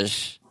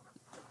 Sabotage.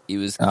 He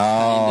was kind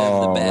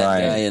of the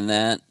bad guy in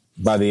that.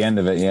 By the end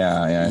of it,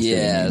 yeah.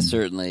 Yeah,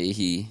 certainly.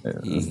 He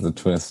the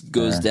twist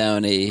goes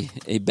down a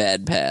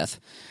bad path.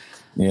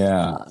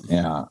 Yeah.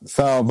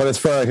 So, but it's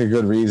for like a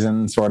good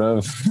reason, sort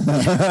of. Look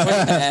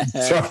at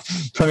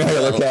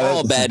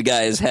all bad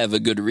guys have a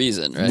good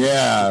reason, right?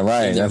 Yeah,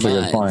 right. That's a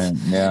good point.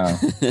 Yeah.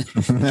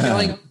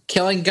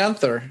 Killing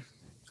Gunther.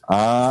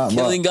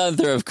 Killing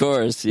Gunther, of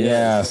course.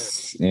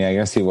 Yes. Yeah, I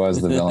guess he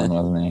was the villain,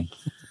 wasn't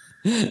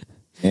he?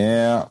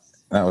 Yeah.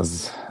 That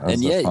was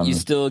and yet fun. You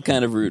still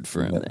kind of root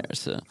for him there.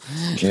 So.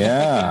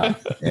 Yeah.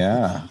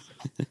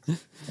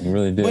 You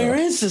really do. Where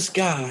is this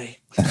guy?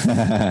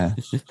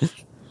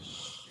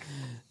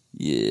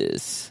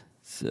 Yes.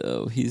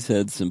 So he's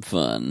had some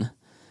fun.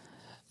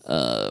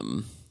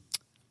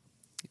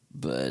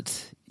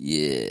 But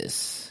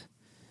yes.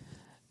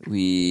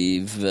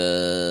 We've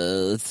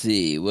let's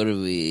see, what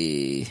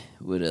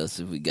else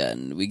have we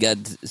gotten? We got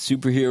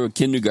Superhero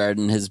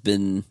Kindergarten has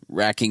been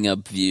racking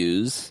up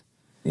views.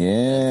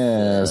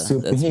 Yeah,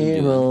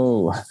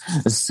 superhero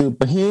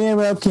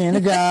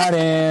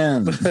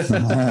kindergarten.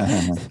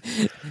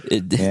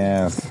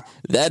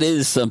 That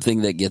is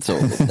something that gets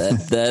old. They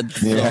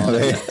play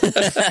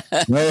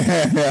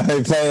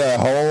that a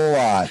whole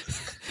lot.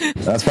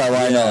 That's probably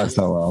why I know it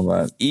so well.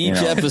 But each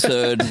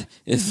episode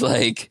is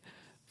like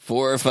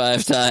 4 or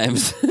 5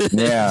 times.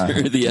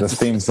 The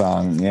theme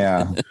song.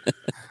 Yeah.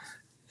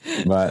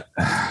 But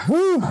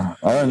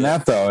other than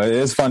that, though, it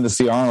is fun to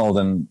see Arnold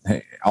and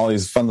all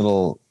these fun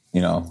little,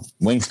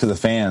 winks to the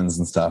fans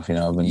and stuff.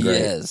 Have been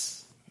great.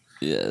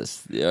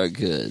 Yes, they are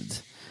good.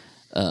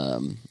 I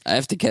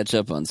have to catch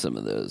up on some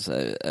of those.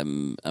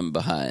 I'm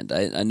behind.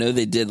 I know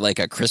they did like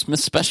a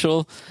Christmas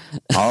special.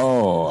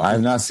 Oh,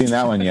 I've not seen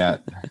that one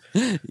yet.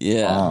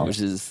 Which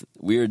is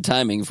weird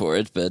timing for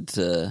it, but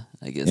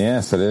I guess.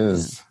 Yes, it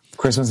is.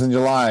 Christmas in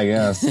July, I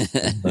guess.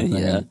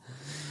 Yeah.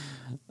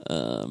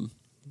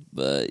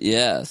 But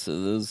yeah,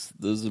 so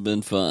those have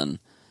been fun,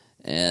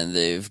 and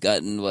they've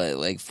gotten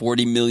like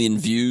 40 million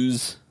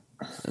views.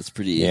 That's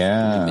pretty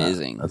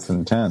amazing. That's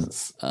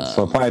intense. So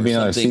it'll probably be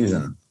another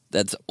season.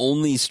 That's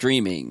only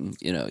streaming.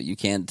 You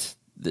can't.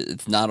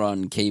 It's not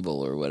on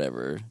cable or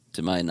whatever,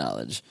 to my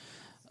knowledge.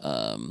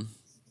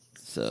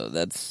 So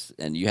that's,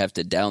 and you have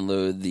to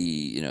download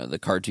the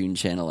Cartoon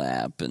Channel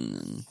app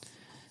and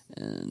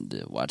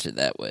watch it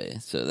that way.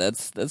 So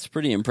that's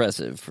pretty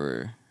impressive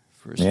for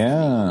a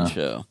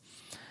show.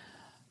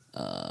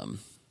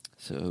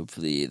 So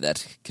hopefully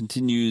that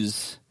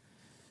continues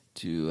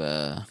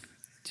to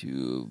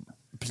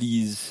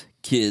please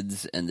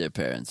kids and their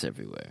parents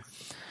everywhere.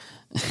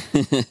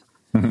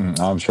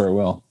 I'm sure it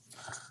will.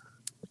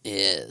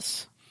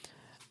 Yes.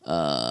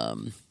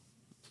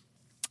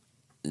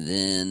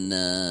 Then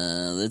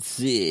let's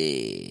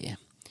see.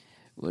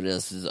 What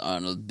else has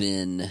Arnold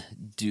been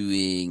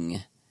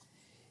doing?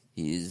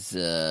 He's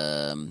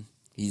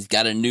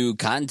got a new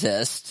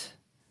contest.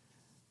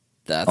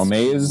 That's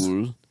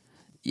cool.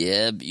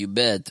 Yeah, you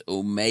bet.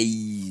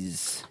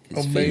 Omaze.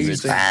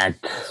 His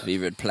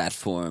favorite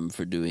platform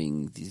for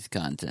doing these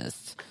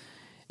contests.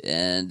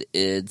 And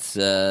it's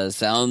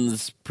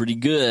sounds pretty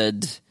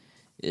good.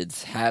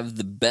 It's Have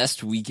the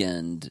Best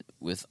Weekend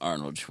with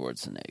Arnold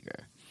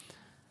Schwarzenegger.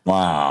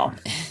 Wow.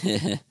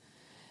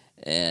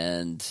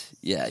 And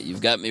yeah,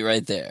 you've got me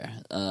right there.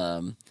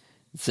 It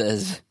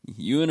says,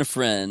 you and a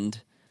friend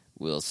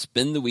will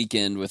spend the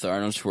weekend with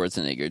Arnold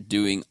Schwarzenegger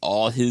doing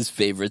all his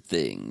favorite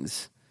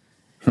things.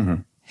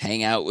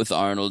 Hang out with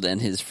Arnold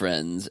and his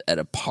friends at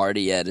a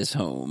party at his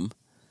home.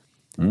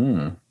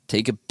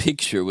 Take a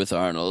picture with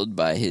Arnold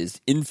by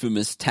his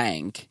infamous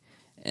tank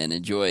and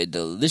enjoy a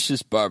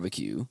delicious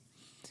barbecue.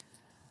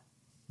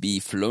 Be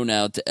flown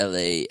out to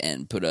L.A.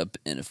 and put up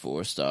in a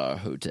 4-star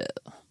hotel.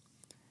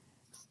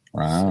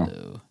 Wow.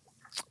 So,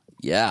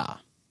 yeah.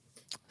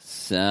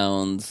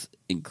 Sounds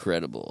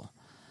incredible.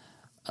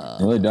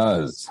 It really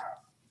does.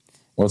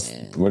 What's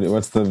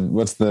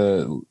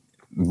the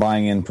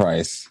buying in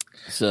price?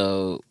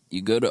 So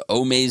you go to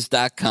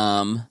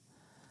omaze.com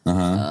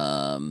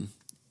and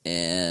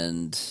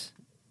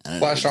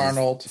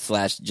 /Arnold.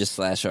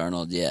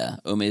 /Arnold, yeah.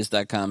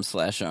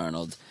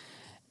 omaze.com/Arnold.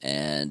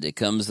 And it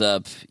comes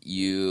up,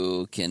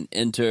 you can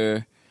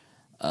enter,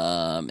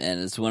 and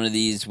it's one of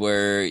these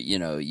where,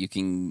 you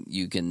can,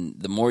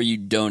 the more you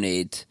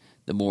donate,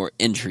 the more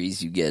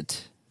entries you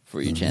get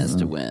for your chance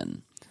to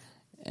win.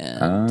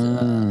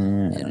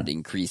 And it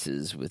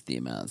increases with the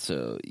amount.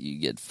 So you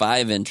get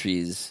 5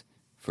 entries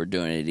for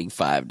donating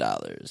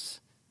 $5.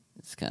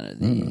 It's kind of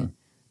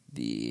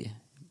the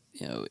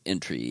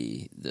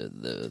entry,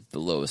 the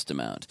lowest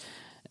amount.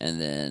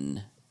 And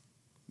then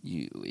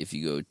if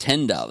you go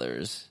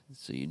 $10,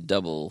 so you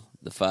double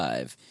the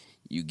 5,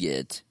 you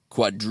get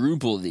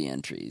quadruple the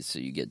entries. So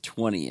you get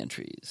 20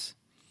 entries.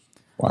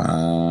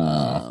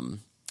 Wow.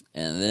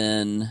 And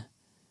then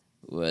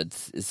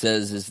what it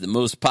says is the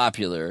most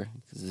popular,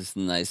 because this is a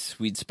nice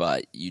sweet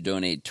spot, you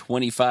donate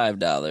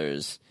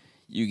 $25,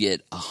 you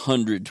get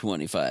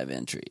 125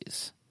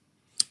 entries.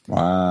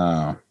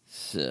 Wow.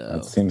 So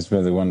that seems to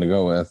be the one to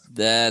go with.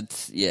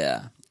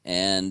 Yeah.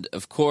 And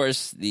of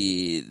course,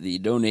 the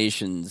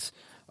donations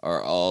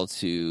are all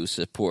to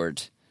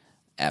support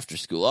After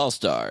School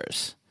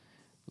All-Stars,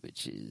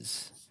 which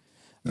is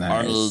nice.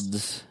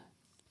 Arnold's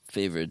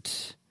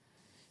favorite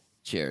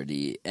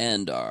charity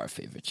and our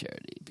favorite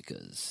charity,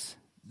 because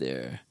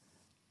they're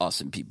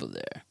awesome people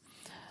there.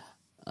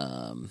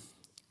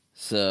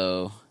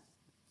 So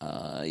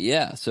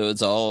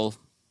it's all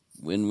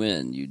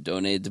win-win. You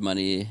donate the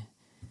money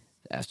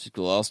After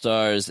School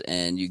All-Stars,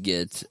 and you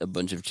get a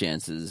bunch of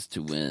chances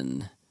to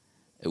win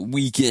a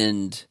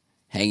weekend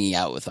hanging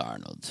out with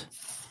Arnold.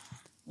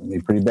 That'd be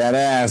pretty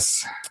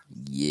badass.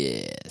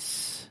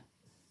 Yes.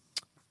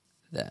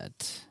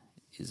 That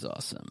is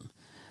awesome.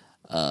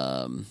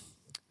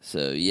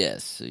 So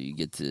you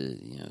get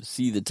to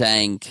see the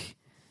tank.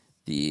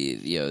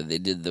 They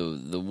did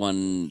the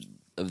one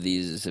of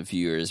these a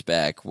few years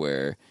back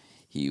where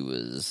he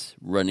was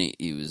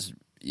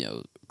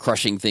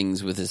crushing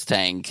things with his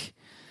tank.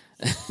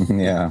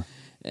 Yeah.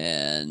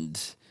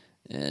 and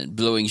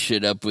blowing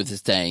shit up with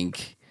his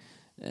tank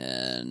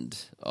and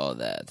all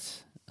that.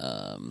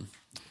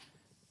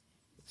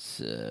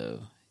 So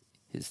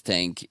his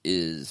tank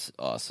is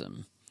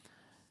awesome.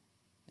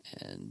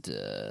 And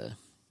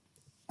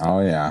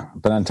oh yeah,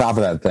 but on top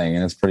of that thing,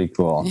 and it's pretty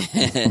cool.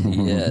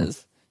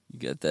 Yes, you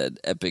got that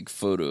epic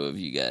photo of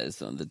you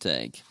guys on the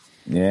tank.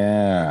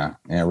 Yeah,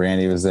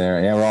 Randy was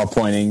there. Yeah, we're all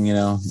pointing.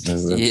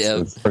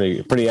 It's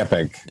pretty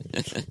epic.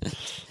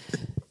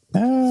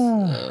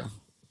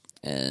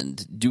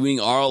 And doing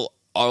all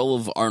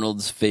of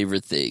Arnold's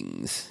favorite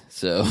things.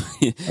 So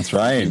that's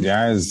right,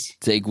 guys.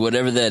 Take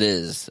whatever that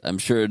is. I'm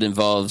sure it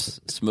involves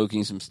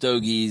smoking some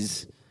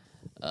stogies.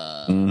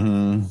 5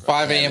 a.m.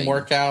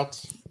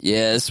 workouts.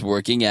 Yes,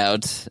 working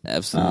out.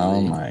 Absolutely.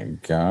 Oh my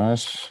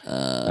gosh,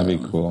 that'd be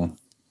cool.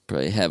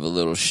 Probably have a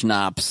little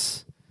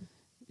schnapps.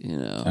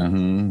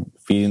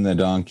 Feeding the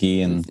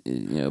donkey and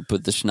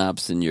put the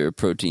schnapps in your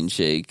protein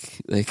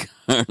shake. Like,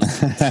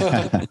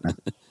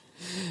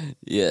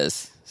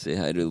 yes. Say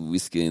hi to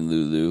Whiskey and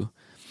Lulu.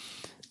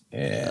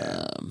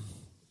 Yeah.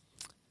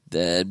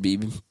 That'd be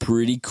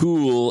pretty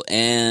cool.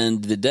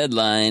 And the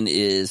deadline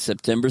is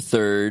September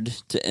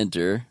 3rd to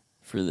enter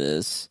for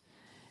this.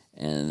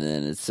 And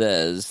then it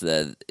says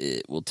that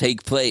it will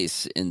take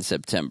place in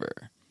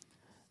September.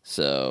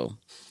 So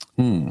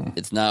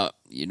it's not,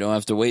 you don't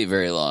have to wait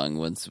very long.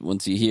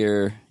 Once you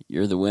hear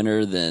you're the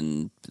winner,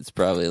 then it's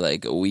probably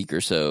like a week or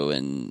so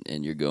and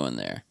you're going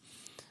there.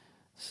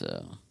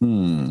 So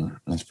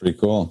that's pretty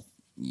cool.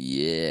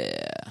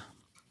 Yeah.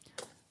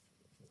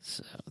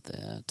 So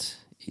that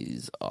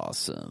is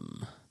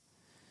awesome.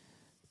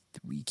 The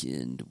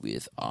weekend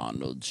with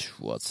Arnold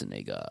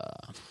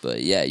Schwarzenegger.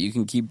 But yeah, you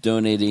can keep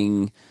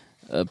donating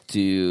up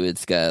to,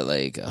 it's got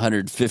like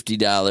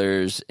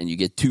 $150 and you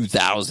get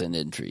 2,000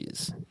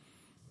 entries.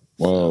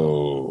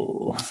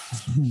 Whoa.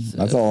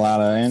 That's a lot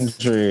of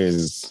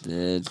entries.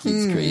 It's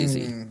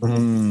crazy.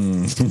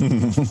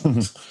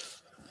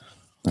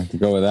 I have to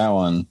go with that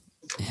one.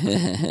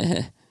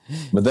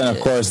 But then, of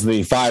course,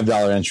 the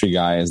 $5 entry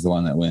guy is the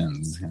one that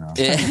wins.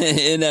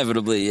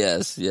 Inevitably,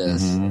 yes.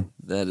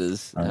 That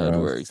is how it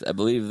works. I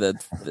believe that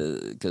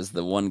because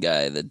the one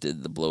guy that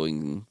did the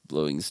blowing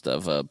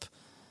stuff up,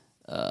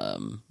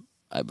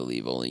 I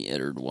believe only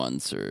entered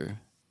once, or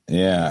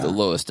the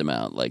lowest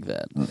amount like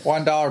that.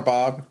 $1,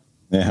 Bob.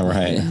 Yeah,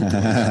 right.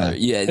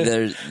 Yeah,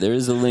 there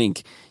is a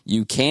link.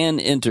 You can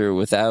enter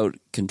without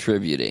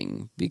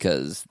contributing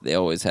because they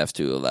always have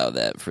to allow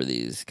that for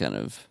these kind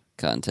of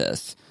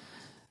contests.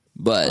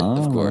 But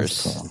of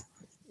course,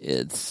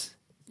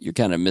 you're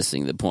kind of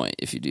missing the point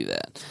if you do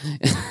that.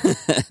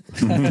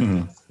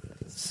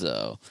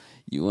 So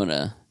you want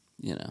to,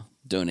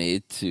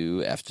 donate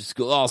to After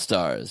School All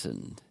Stars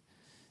and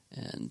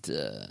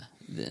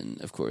then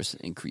of course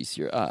increase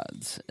your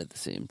odds at the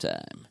same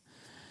time.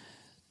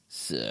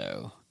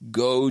 So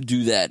go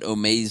do that,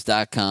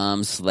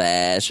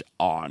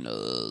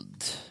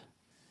 omaze.com/Arnold.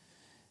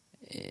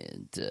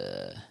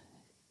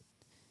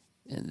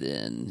 And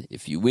then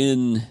if you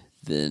win,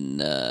 then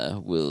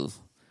we'll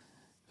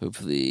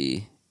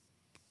hopefully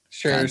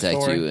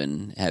contact you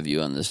and have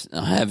you on this.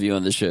 I'll have you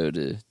on the show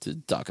to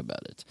talk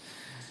about it.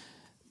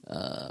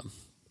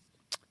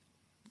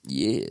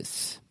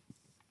 Yes.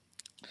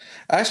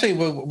 Actually,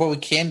 what we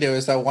can do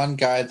is that one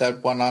guy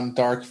that went on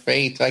Dark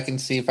Fate. I can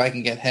see if I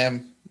can get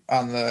him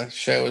on the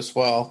show as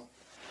well.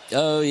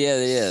 Oh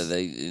yeah.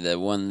 They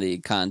won the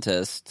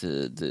contest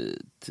to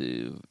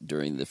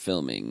during the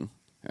filming,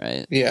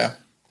 right? Yeah.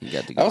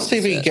 I'll see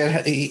if he can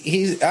get.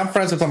 I'm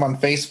friends with him on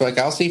Facebook.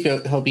 I'll see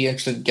if he'll be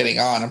interested in getting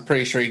on. I'm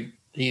pretty sure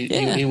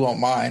he won't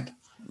mind.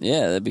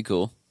 Yeah, that'd be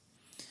cool.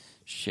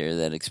 Share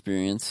that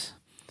experience,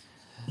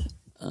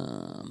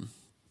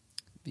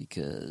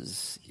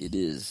 because it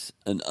is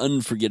an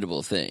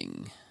unforgettable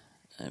thing,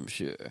 I'm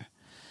sure.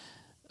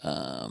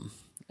 I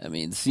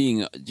mean,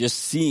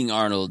 seeing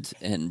Arnold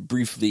and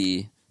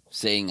briefly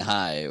saying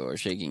hi or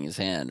shaking his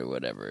hand or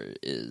whatever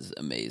is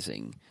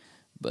amazing.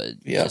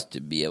 But just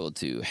to be able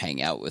to hang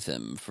out with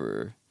him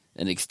for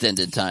an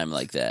extended time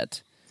like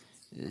that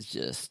is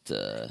just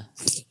a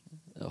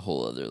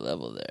whole other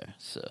level there.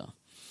 So,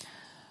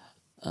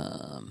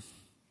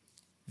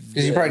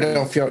 because you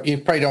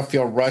probably don't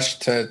feel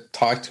rushed to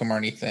talk to him or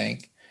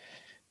anything.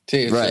 Too,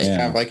 it's just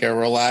kind of like a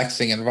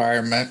relaxing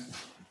environment.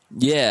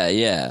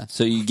 Yeah.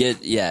 So you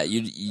get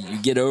you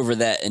get over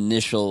that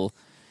initial,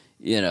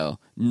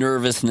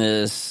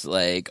 nervousness,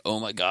 like, oh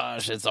my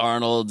gosh, it's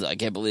Arnold, I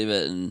can't believe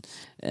it,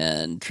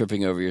 and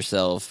tripping over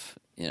yourself,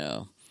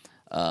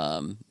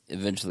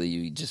 eventually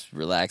you just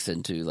relax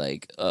into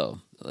like,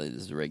 oh, this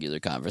is a regular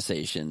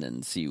conversation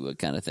and see what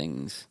kind of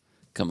things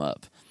come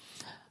up.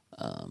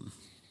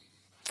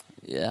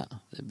 Yeah,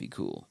 that'd be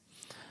cool.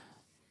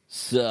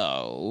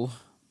 So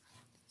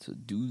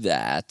do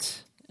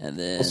that, and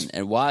then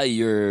while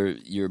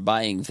you're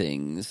buying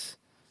things,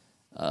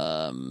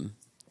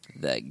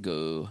 that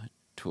go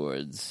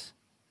towards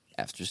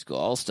After School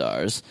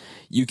All-Stars,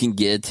 you can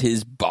get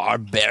his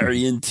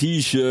Barbarian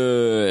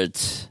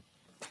t-shirt.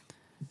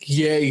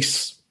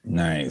 Yes.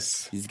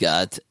 Nice. He's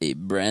got a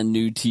brand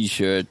new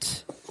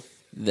t-shirt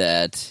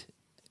that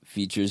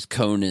features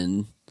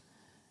Conan,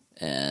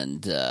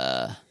 and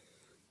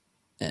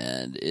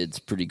it's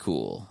pretty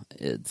cool.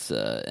 It's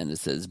and it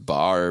says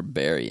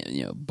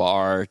Barbarian,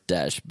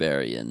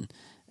 bar-barian,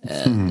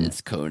 and it's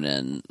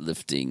Conan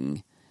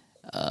lifting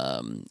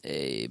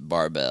a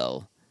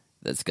barbell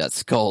that's got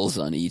skulls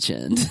on each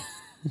end.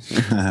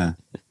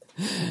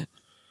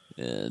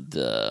 And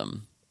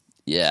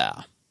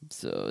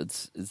so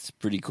it's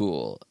pretty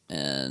cool.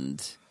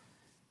 And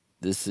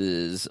this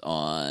is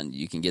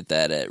you can get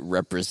that at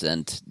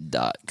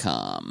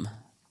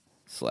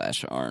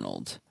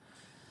represent.com/Arnold.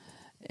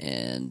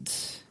 And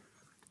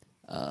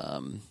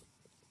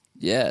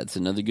it's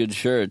another good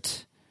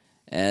shirt.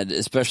 And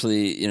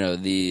especially,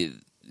 the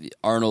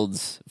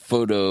Arnold's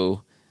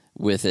photo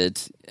with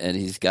it, and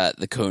he's got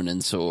the Conan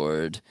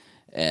sword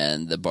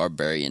and the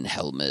barbarian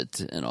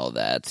helmet and all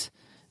that.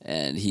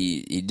 And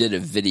he did a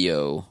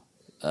video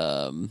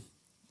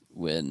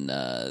when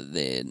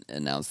they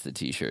announced the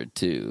t-shirt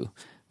too,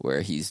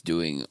 where he's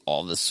doing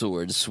all the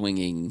sword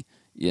swinging,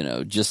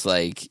 just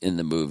like in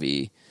the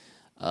movie.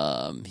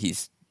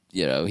 He's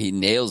he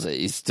nails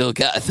it. He's still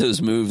got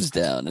those moves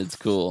down. It's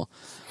cool.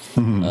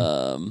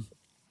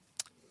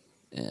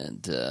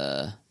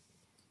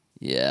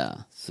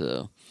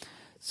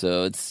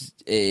 So it's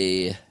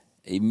a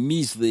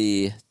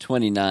measly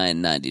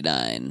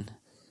 $29.99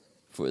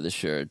 for the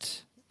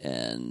shirt,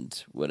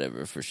 and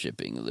whatever for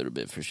shipping, a little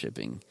bit for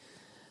shipping.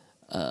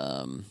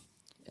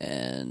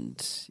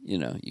 And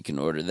you can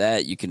order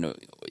that. You can,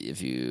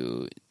 if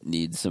you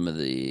need some of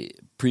the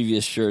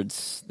previous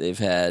shirts they've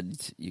had,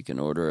 you can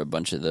order a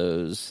bunch of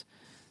those.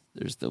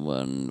 There's the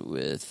one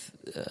with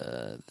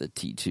the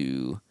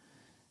T2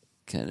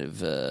 kind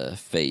of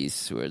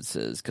face where it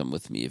says, "Come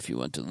with me if you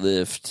want to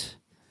lift."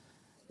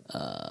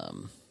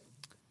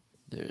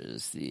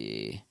 There's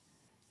the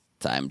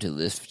 "Time to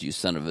lift, you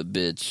son of a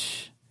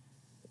bitch."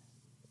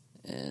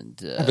 And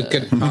have a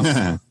good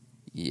pump.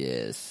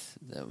 Yes,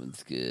 that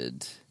one's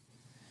good.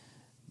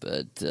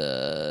 But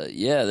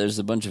there's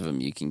a bunch of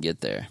them you can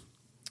get there.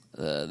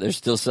 They're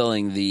still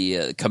selling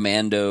the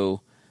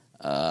Commando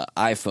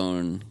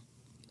iPhone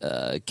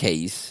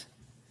case,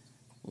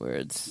 where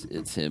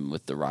it's him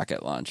with the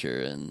rocket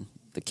launcher, and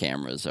the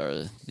cameras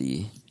are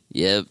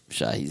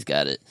Shahi's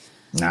got it.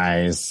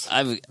 Nice.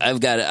 I've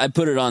got it. I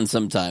put it on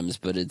sometimes,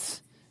 but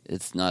it's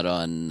not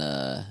on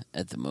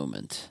at the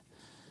moment.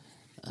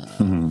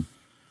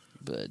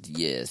 But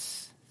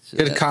yes, so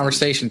good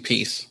conversation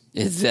piece.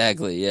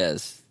 Exactly.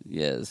 Yes,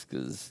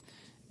 because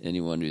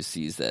anyone who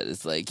sees that,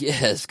 it's like,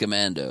 yes,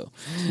 Commando.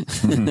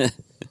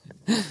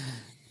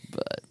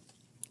 But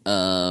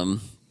so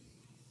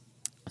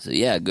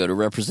yeah, go to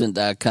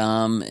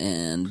represent.com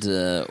and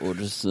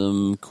order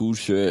some cool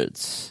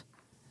shirts.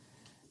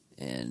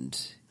 and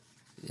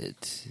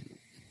it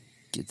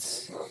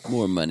gets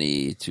more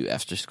money to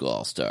After School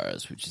All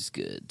Stars, which is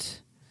good.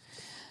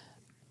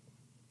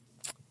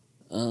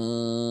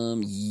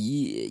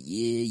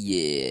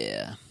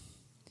 Yeah.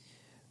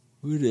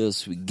 What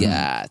else we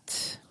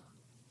got?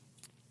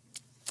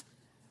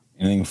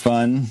 Anything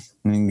fun?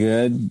 Anything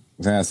good?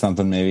 That's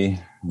something maybe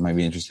might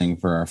be interesting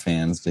for our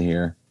fans to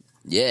hear.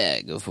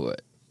 Yeah, go for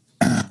it.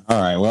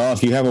 All right. Well,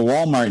 if you have a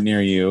Walmart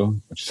near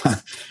you, which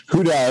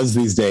who does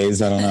these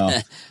days? I don't know.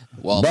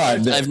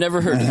 Walmart. But I've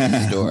never heard of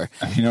the store.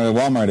 You know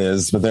what Walmart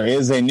is, but there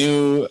is a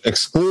new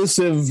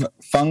exclusive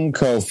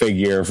Funko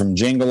figure from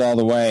Jingle All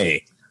the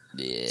Way.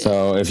 Yeah.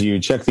 So if you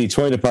check the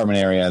toy department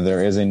area,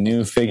 there is a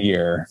new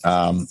figure.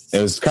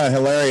 It was kind of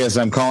hilarious.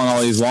 I'm calling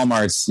all these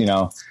Walmarts,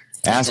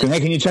 asking, hey,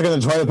 can you check in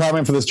the toy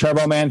department for this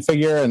Turbo Man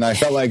figure? And I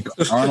felt like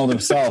Arnold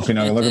himself,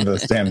 looking for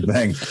this damn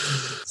thing.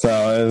 So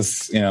it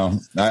was,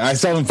 I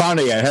still haven't found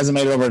it yet. It hasn't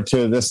made it over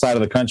to this side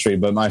of the country,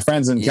 but my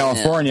friends in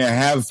California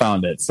have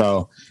found it.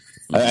 So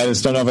I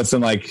just don't know if it's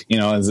in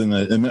is in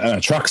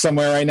a truck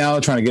somewhere right now,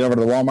 trying to get over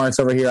to the Walmarts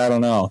over here. I don't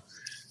know,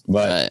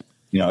 but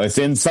it's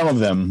in some of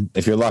them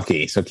if you're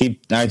lucky. So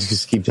I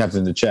just keep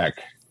having to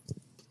check.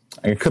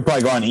 I could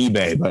probably go on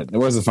eBay, but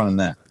where's the fun in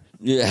that?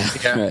 Yeah.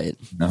 Right.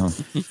 No.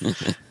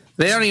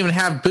 They don't even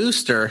have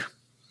Booster.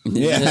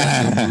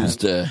 Yeah.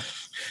 Booster.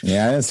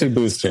 Yeah, I didn't see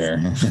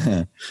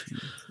Booster.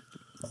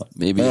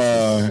 Maybe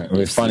it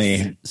was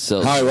funny.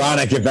 So how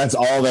ironic if that's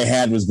all they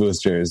had was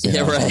boosters.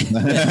 Yeah, right.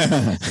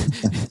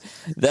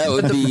 That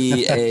would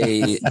be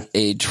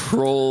a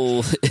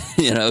troll,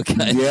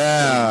 kind of.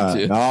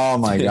 Oh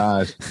my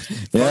gosh.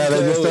 Yeah, they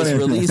just is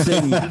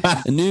releasing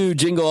a new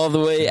Jingle All the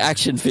Way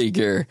action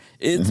figure.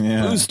 It's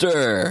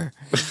Booster.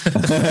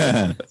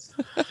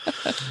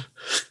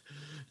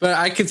 But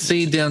I could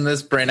see doing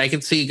this, Brent. I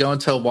could see you going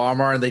to a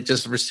Walmart and they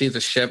just received a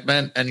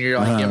shipment and you're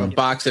like, you have a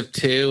box of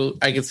 2.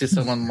 I could see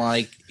someone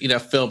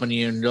filming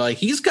you and you're like,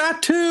 he's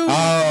got 2. Oh,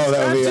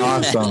 that would be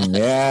awesome.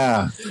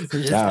 Yeah.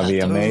 That would be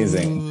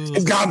amazing.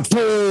 He's got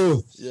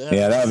 2.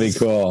 Yeah, that would be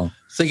cool.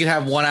 So you could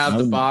have one out of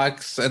the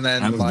box and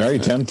then I'm very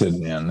tempted,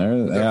 man.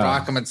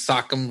 Rock them and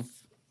sock them.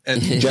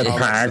 And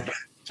Jetpack.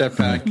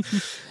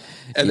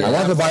 And I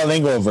want the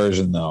bilingual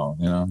version, though.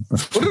 And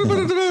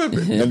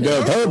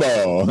the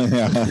turbo.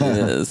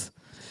 Yes.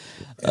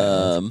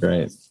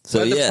 Great.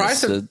 So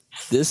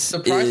this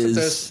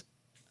is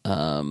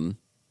from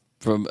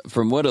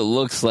what it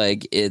looks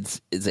like,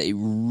 it's a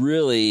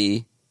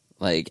really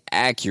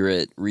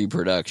accurate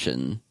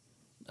reproduction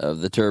of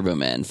the Turbo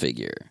Man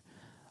figure.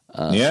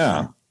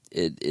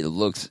 It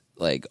looks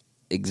like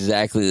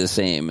exactly the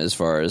same as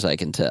far as I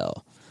can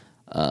tell.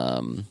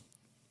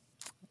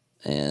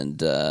 And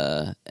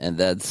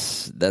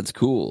that's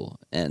cool.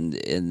 And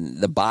in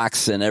the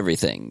box and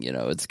everything,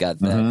 it's got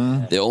that.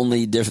 Mm-hmm. The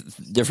only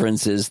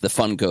difference is the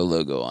Funko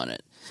logo on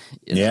it.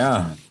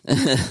 Yeah.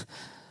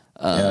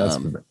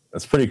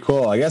 That's pretty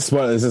cool. I guess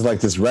this is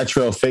this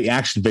retro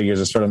action figures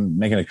are sort of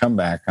making a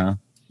comeback, huh?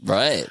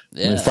 Right.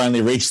 Yeah. We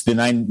finally reached the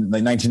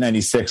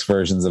 1996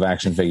 versions of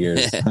action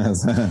figures.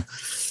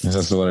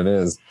 That's what it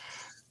is.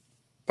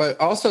 But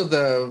also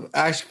the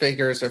action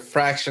figure is a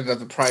fraction of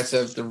the price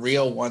of the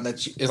real one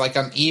that is on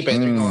eBay.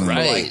 They're going for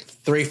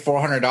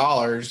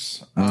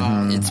 $300-$400.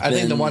 I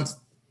think the ones.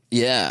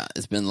 Yeah,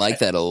 it's been like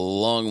that a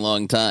long,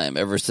 long time,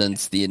 ever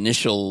since the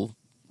initial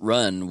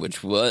run,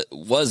 which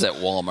was at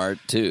Walmart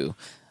too.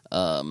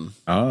 When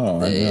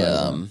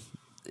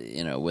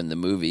the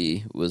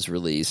movie was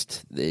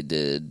released, they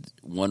did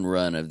one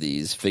run of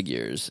these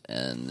figures,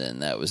 and then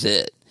that was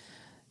it.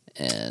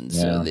 And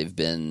so they've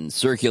been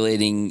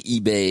circulating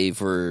eBay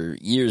for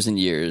years and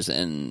years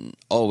and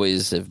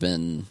always have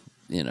been,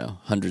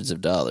 hundreds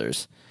of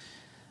dollars.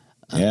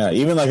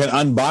 Even an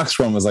unboxed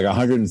one was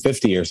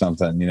 $150 or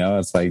something,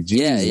 it's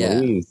geez,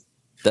 Louise.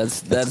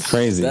 That's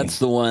crazy. That's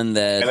the one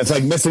that... And it's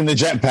missing the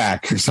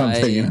jetpack or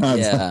something,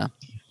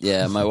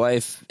 Yeah, my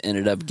wife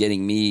ended up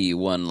getting me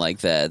one like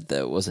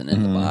that wasn't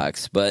in the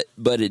box, but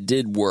it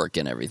did work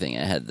and everything.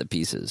 I had the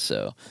pieces,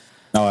 so...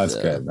 Oh, that's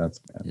good. That's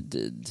good. It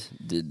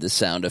did the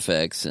sound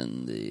effects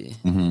and the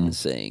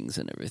sayings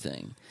and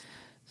everything.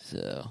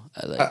 So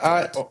I like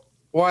that.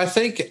 Well, I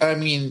think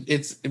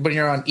it's when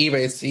you're on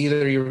eBay, it's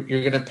either you're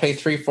going to pay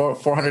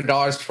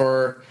 $400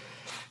 for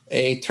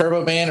a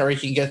Turbo Man, or you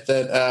can get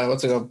that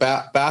what's it called,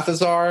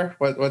 Balthazar?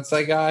 What's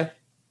that guy?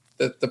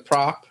 The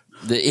prop.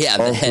 The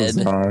head.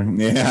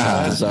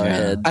 Balthazar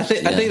head. I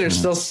think they're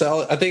still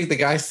selling. I think the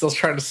guy's still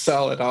trying to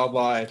sell it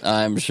online.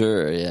 I'm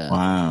sure. Yeah.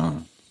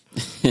 Wow.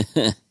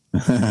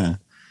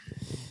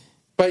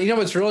 But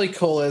what's really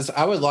cool is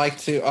I would like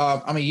to.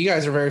 You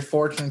guys are very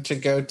fortunate to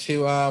go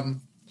to.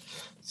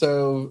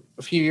 So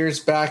a few years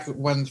back, for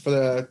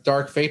the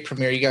Dark Fate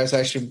premiere, you guys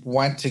actually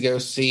went to go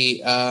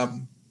see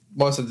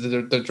most of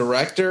the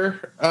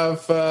director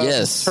of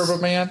Turbo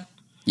Man.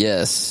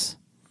 Yes,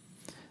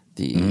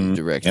 the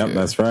director. Yep,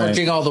 that's right.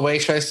 Jingle All the Way,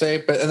 should I say?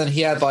 And then he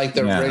had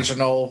the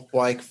original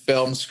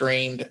film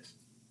screened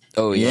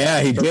Oh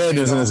yeah, he did.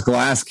 It was in his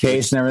glass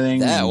case and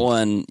everything. That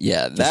one,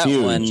 that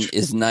one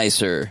is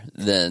nicer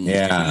than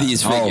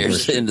these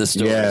figures in the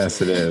store.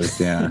 Yes, it is.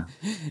 Yeah,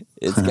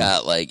 it's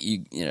got like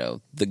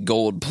the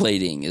gold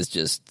plating is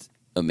just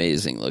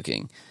amazing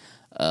looking.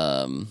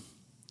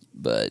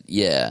 But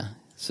yeah,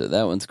 so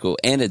that one's cool,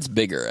 and it's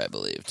bigger, I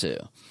believe, too.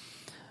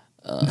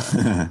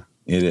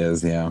 It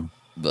is, yeah.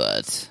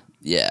 But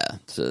yeah,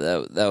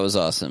 so that was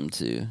awesome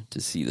to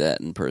see that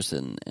in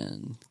person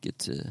and get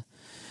to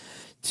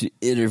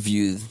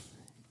interview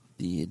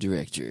the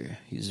director.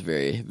 He's a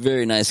very,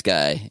 very nice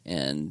guy,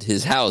 and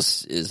his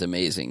house is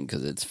amazing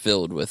because it's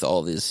filled with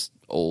all these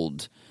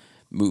old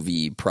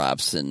movie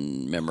props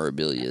and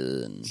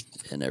memorabilia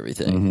and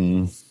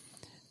everything.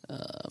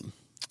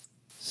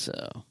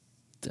 So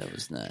that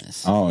was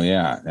nice. Oh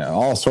yeah,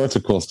 all sorts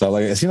of cool stuff.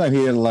 Like it seemed like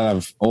he had a lot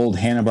of old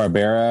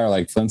Hanna-Barbera or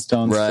like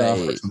Flintstone stuff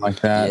or something like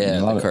that. Yeah,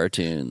 a lot of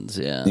cartoons.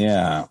 Yeah,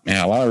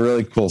 a lot of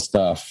really cool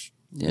stuff.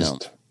 Yeah.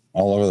 Just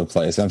all over the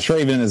place. I'm sure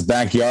even in his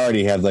backyard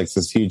he had like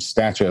this huge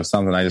statue of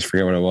something. I just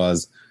forget what it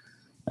was.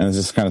 And I was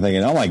just kind of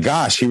thinking, oh my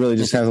gosh, he really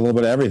just has a little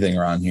bit of everything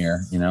around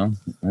here, It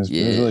was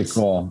really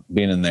cool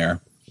being in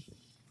there.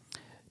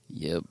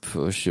 Yep,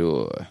 for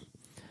sure.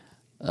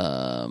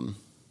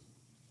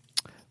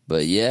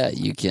 But yeah,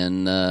 you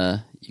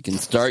can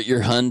start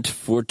your hunt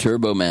for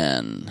Turbo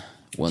Man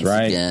once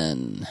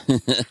again.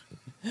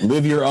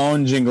 Live your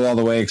own Jingle All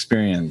the Way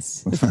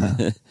experience.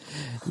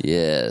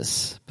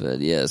 Yes, but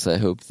yes, I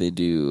hope they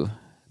do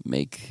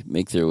make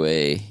their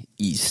way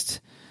east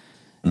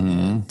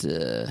and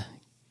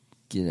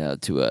get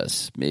out to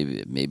us.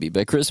 Maybe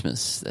by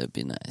Christmas. That'd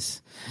be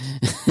nice.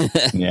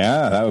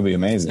 Yeah, that would be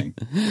amazing.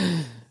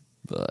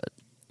 But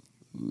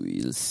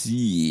we'll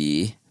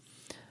see.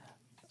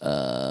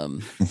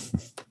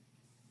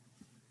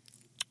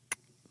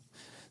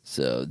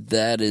 So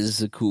that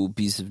is a cool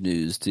piece of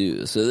news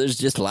too. So there's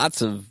just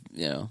lots of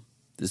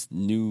this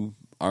new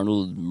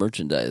Arnold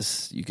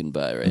merchandise you can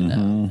buy right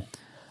now.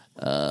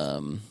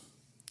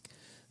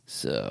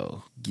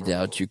 So get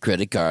out your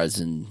credit cards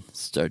and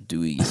start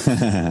doing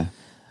it.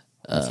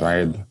 That's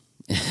right.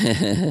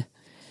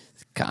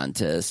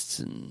 Contests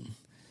and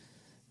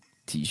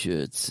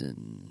T-shirts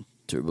and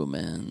Turbo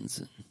Mans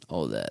and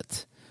all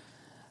that.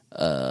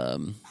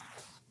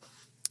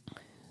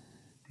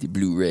 The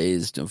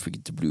Blu-rays, don't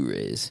forget the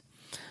Blu-rays.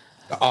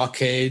 The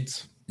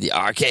arcades. The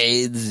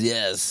arcades,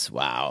 yes.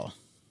 Wow.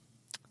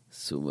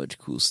 So much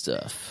cool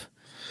stuff.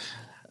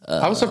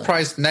 I was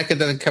surprised NECA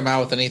didn't come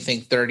out with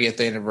anything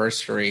 30th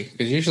anniversary,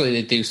 because usually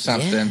they do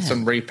something,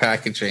 some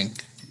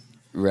repackaging.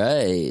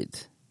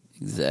 Right.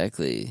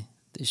 Exactly.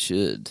 They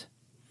should.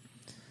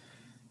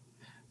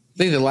 I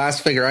think the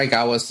last figure I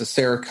got was the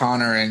Sarah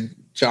Connor and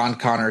John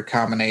Connor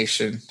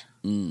combination.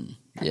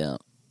 Yeah.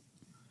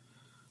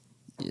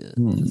 Yeah,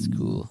 that's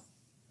cool.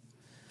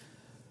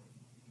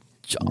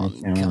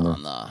 John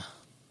Connor.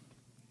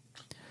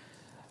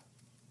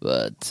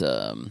 But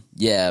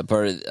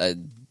part of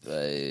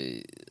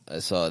I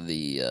saw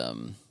the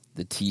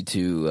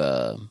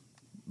T2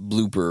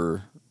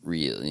 blooper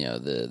reel,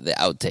 the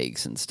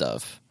outtakes and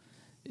stuff,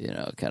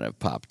 kind of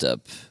popped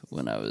up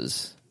when I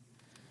was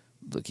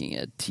looking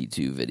at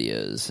T2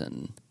 videos,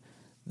 and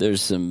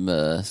there's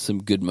some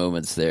good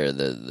moments there.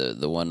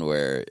 The one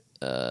where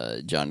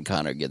John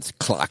Connor gets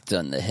clocked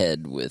on the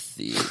head with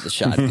the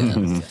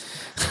shotgun.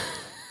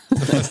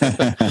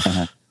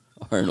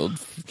 Arnold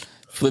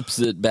flips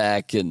it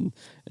back and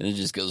it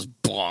just goes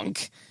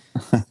bonk.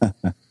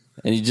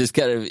 And he just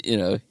kind of,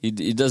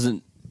 he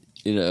doesn't,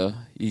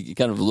 he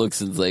kind of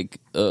looks and is like,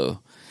 oh.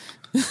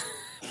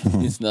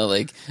 He's not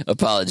like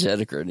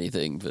apologetic or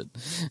anything, but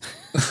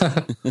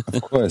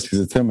of course,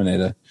 he's a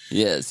Terminator.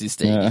 Yes, he's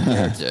staying in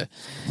character.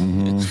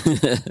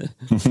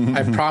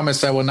 I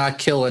promise I will not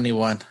kill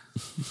anyone.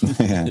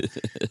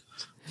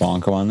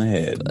 Bonk him on the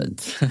head.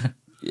 But,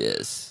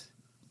 yes.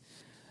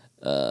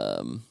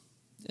 And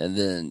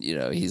then,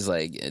 he's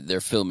like, they're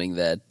filming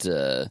that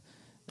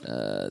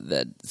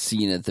that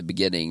scene at the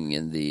beginning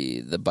in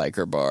the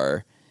biker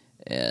bar,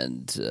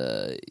 and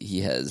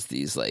he has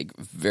these like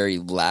very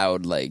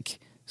loud like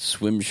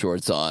swim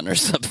shorts on or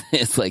something.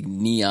 It's like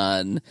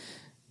neon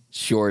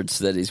shorts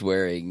that he's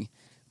wearing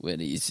when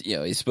he's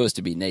he's supposed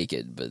to be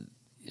naked, but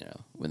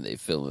when they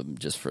film him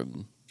just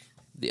from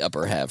the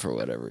upper half or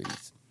whatever,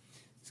 he's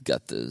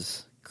got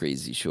those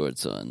crazy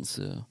shorts on.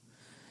 So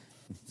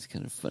it's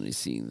kind of funny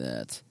seeing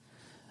that.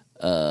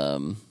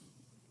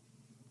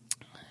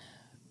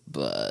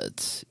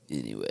 But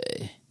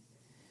anyway,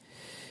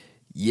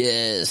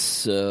 yes,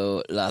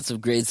 so lots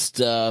of great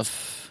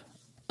stuff.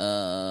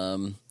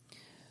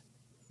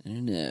 I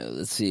don't know.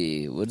 Let's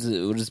see. What has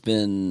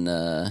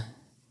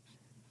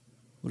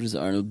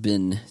Arnold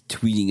been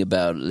tweeting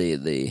about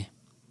lately?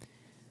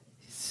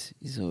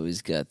 He's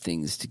always got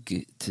things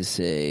to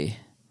say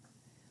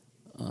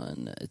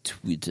on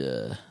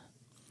Twitter.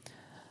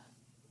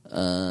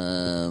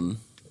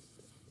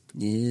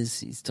 Yes,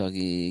 he's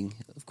talking,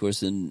 of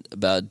course,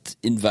 about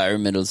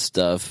environmental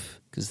stuff,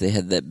 because they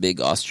had that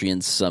big Austrian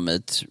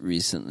summit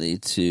recently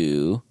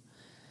too.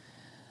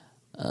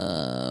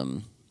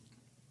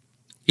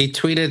 He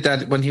tweeted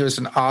that when he was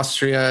in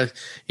Austria,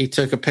 he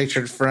took a picture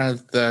in front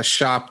of the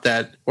shop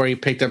where he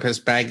picked up his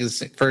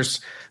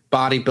first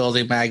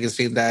bodybuilding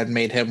magazine that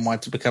made him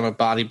want to become a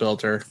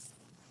bodybuilder.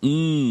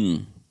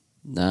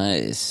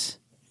 Nice.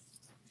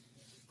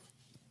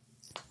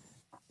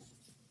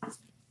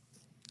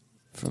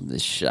 From the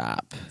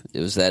shop.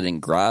 Was that in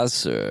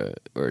Graz or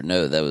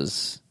no? That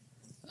was.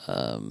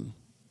 I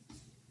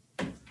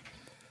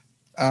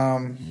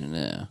don't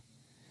know.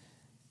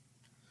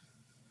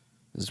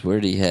 Because where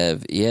did he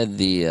have? He had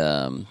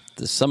the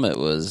summit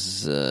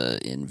was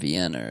in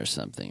Vienna or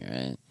something,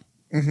 right?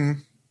 Mm-hmm.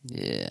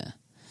 Yeah.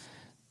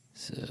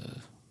 So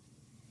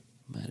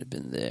might have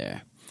been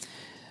there.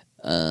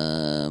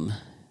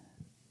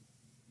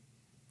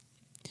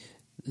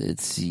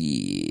 Let's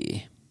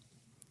see.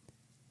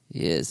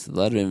 Yes, a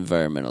lot of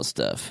environmental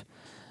stuff.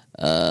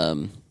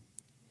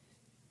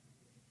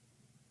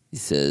 He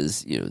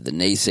says, the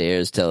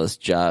naysayers tell us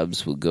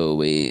jobs will go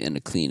away in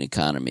a clean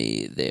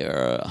economy. They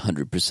are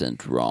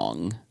 100%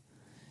 wrong.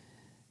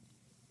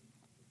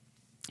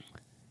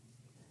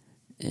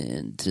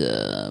 And,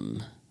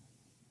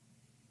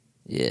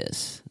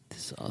 yes,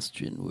 this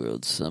Austrian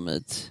World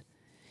Summit,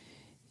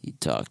 he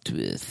talked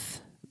with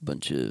a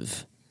bunch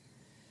of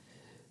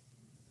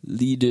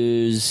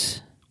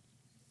leaders.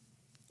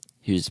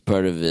 Here's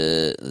part of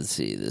it. Let's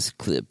see, this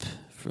clip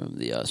from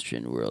the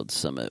Austrian World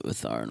Summit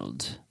with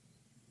Arnold.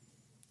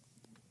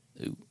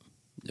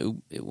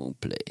 Nope, it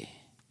won't play.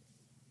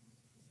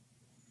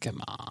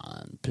 Come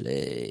on,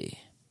 play.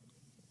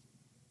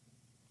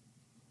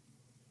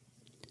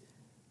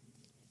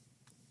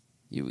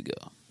 Here we go.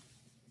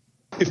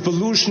 If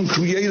pollution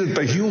created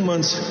by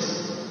humans,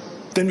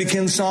 then we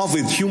can solve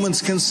it.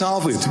 Humans can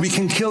solve it. We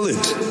can kill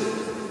it.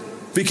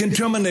 We can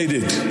terminate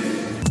it.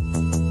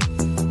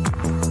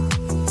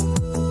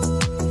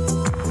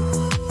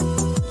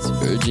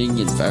 Urging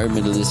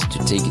environmentalists to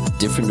take a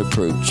different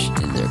approach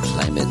in their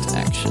climate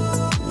action,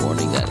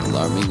 warning that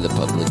alarming the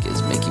public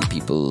is making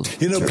people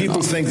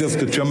people think of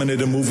the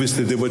Terminator movies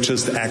that they were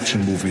just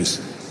action movies.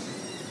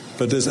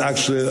 But there's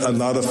actually a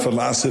lot of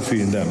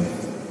philosophy in them.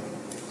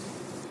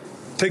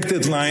 Take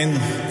that line,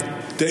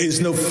 there is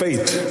no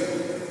fate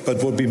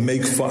but what we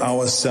make for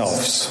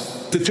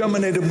ourselves. The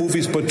Terminator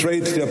movies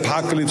portrayed the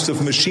apocalypse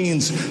of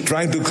machines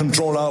trying to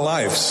control our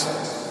lives.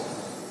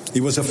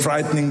 It was a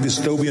frightening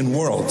dystopian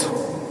world.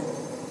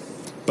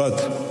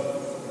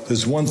 But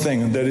there's one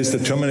thing, and that is the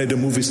Terminator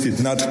movies did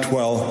not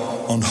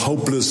dwell on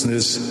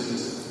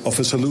hopelessness of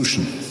a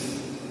solution.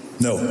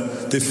 No,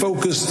 they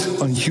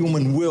focused on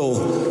human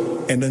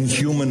will and on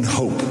human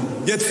hope.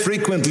 Yet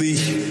frequently,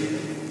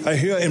 I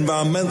hear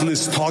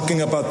environmentalists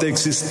talking about the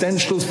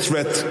existential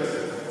threat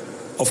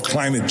of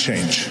climate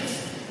change.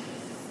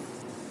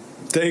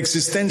 The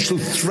existential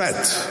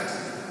threat.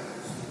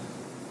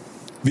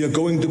 We are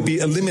going to be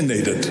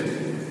eliminated.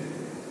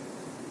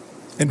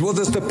 And what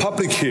does the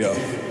public hear?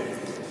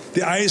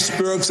 The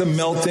icebergs are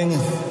melting,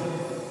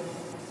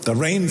 the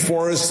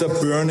rainforests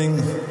are burning,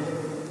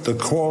 the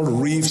coral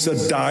reefs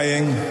are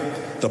dying,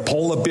 the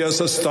polar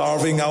bears are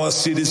starving, our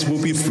cities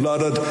will be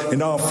flooded,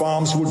 and our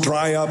farms will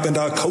dry up, and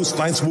our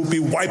coastlines will be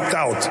wiped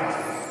out.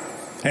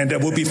 And there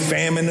will be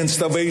famine and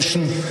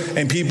starvation,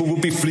 and people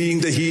will be fleeing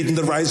the heat and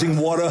the rising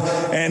water,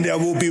 and there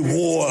will be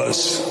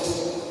wars.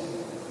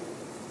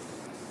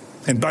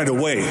 And by the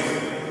way,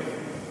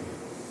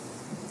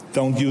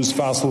 don't use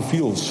fossil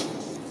fuels.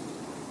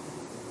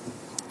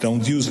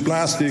 Don't use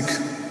plastic.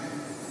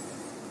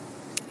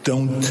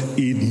 Don't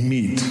eat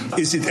meat.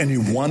 Is it any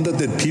wonder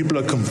that people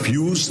are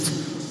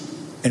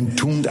confused and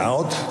tuned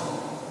out?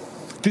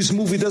 This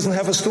movie doesn't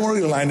have a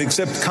storyline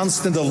except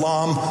constant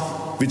alarm,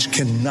 which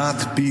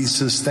cannot be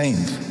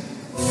sustained.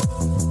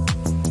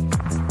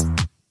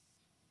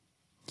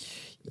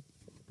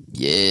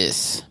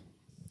 Yes.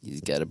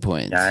 He's got a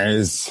point.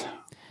 Guys.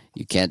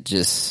 You can't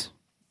just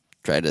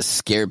try to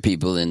scare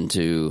people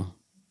into,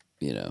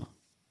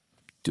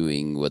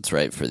 doing what's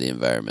right for the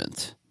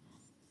environment.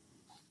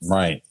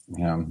 Right.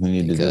 Yeah. We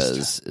need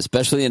because,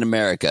 especially in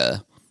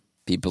America,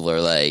 people are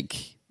like,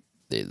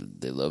 they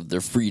love their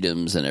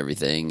freedoms and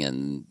everything,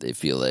 and they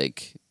feel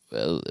like,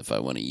 well, if I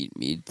want to eat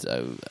meat,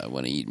 I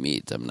want to eat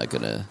meat. I'm not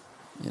going to,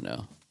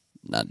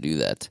 not do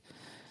that.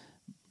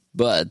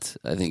 But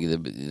I think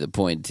the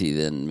point he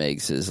then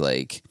makes is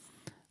like,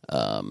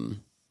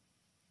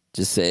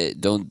 just say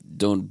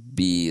don't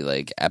be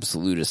like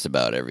absolutist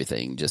about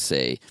everything. Just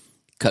say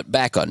cut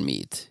back on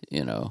meat.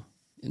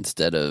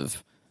 Instead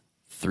of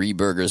 3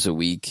 burgers a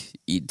week,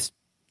 eat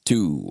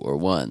 2 or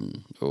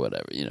 1 or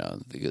whatever.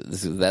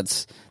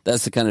 That's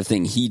the kind of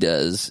thing he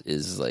does.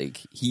 Is like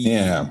he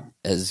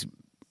has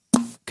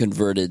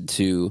converted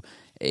to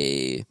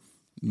a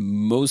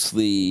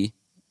mostly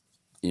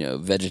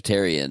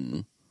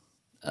vegetarian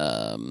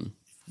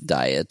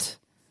diet,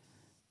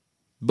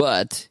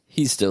 but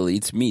he still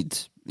eats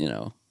meat.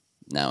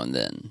 Now and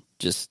then,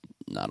 just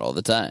not all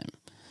the time.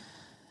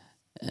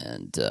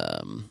 And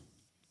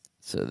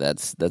so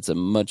that's a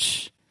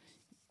much,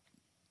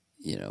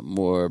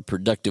 more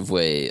productive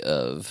way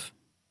of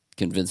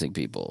convincing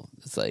people.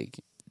 It's like,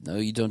 no,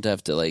 you don't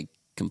have to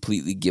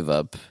completely give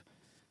up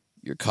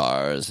your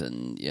cars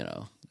and,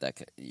 your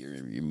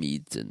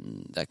meat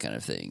and that kind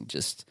of thing.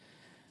 Just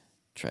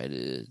try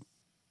to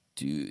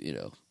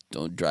do,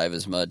 don't drive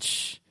as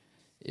much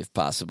if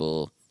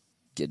possible.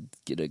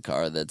 Get a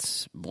car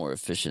that's more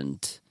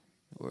efficient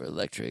or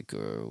electric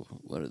or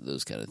one of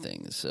those kind of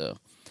things. So,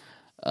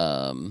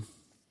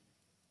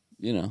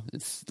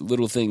 it's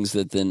little things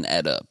that then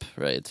add up,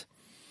 right?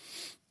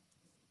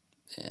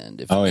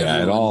 And if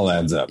it all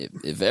adds up.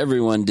 If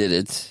everyone did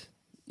it,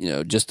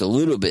 just a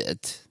little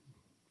bit,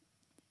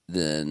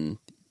 then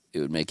it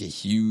would make a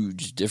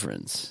huge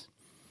difference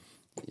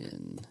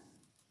in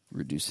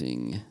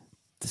reducing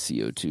the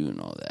CO2 and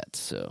all that.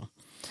 So,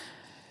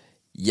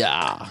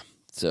 yeah.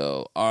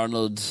 So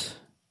Arnold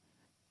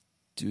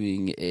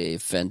doing a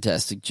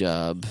fantastic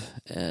job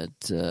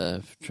at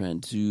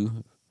trying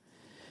to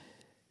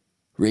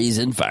raise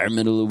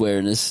environmental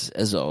awareness,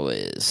 as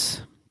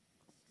always.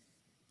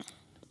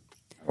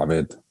 Love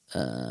it.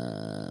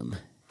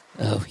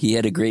 He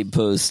had a great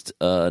post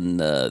on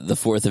the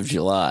 4th of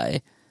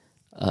July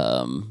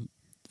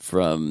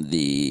from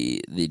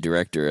the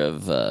director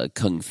of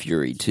Kung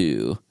Fury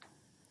 2,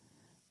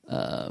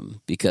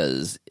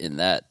 because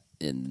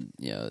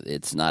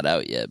it's not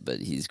out yet, but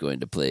he's going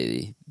to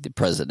play the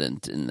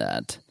president in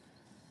that.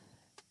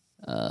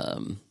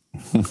 And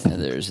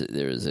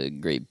there's a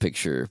great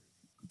picture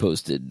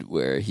posted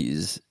where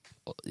he's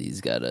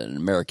got an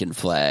American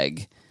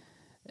flag,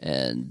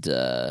 and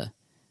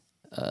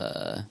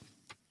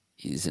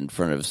he's in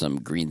front of some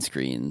green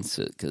screen,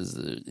 because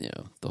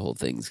the whole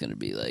thing's going to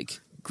be like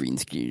green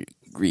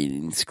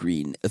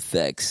screen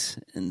effects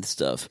and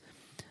stuff.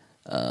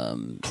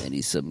 And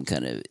he's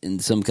in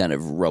some kind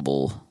of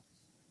rubble,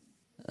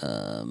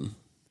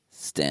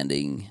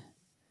 standing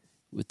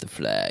with the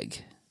flag.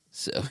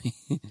 So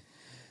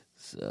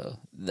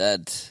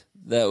that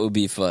will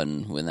be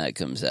fun when that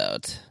comes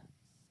out.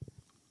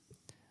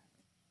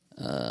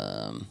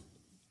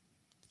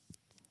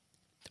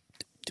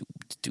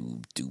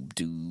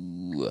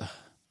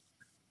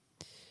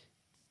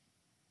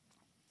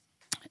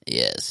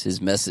 Yes,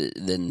 his message.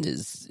 Then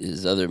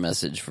his other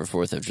message for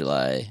 4th of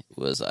July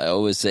was, "I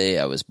always say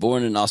I was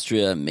born in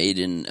Austria, made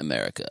in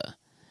America.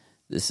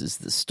 This is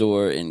the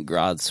store in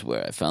Graz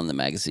where I found the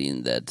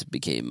magazine that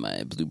became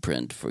my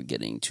blueprint for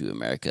getting to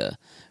America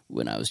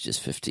when I was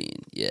just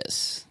 15.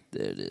 Yes,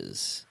 there it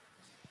is,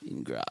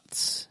 in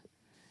Graz.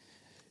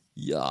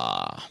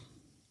 Yeah.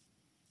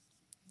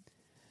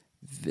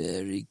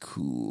 Very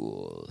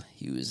cool.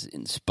 He was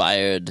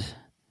inspired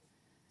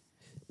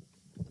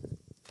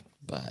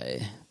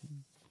by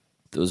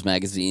those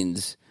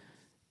magazines,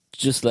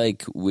 just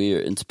like we're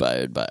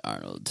inspired by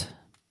Arnold.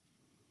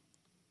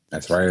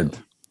 That's right.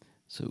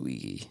 So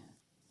we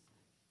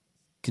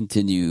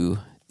continue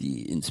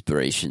the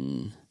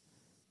inspiration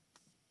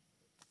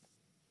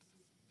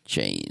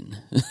chain.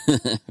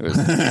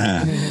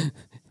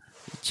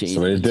 Chain the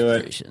way to do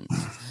it.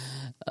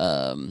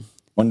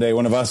 One day,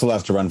 one of us will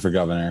have to run for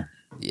governor.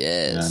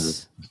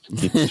 Yes.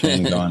 Keep the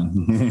chain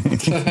going.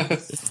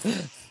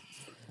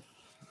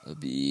 I'll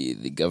be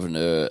the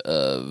governor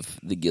of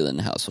the Gillen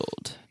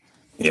household.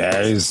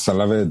 Yes, I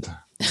love it.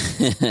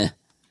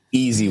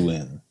 Easy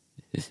win.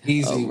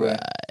 Easy win.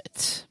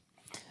 Right.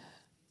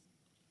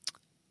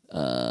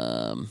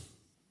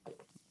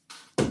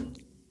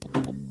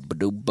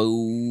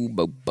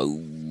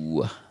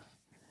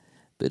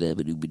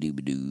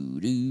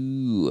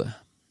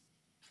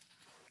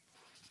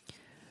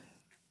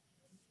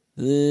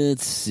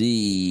 Let's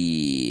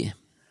see.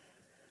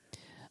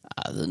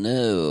 I don't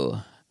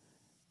know.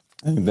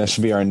 I think that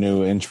should be our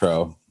new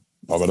intro.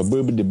 Arnold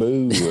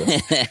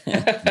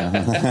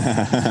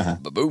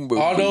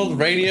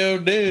Radio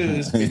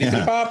News.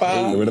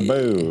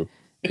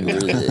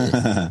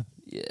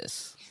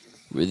 Yes.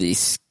 We're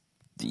these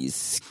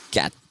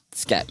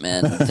scat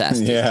man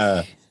tastic.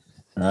 Yeah.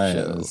 All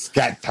right.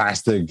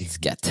 Scat-tastic.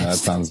 That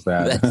sounds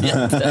bad.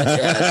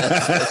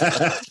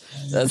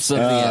 That's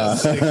something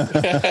else.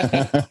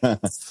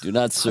 Do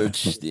not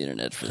search the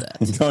internet for that.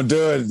 Don't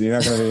do it. You're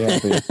not going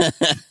to be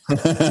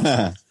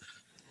happy.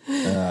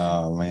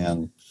 Oh,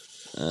 man.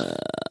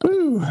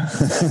 Woo.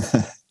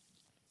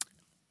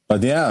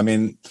 But yeah, I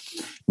mean,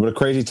 what a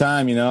crazy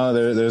time,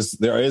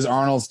 there is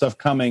Arnold stuff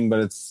coming, but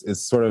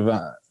it's sort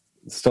of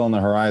still on the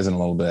horizon a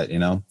little bit,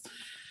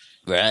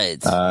 Right.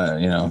 But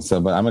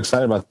I'm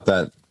excited about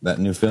that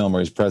new film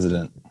where he's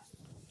president.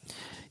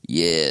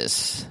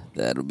 Yes,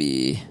 that'll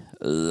be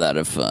a lot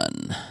of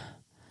fun.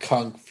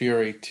 Kung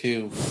Fury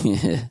 2.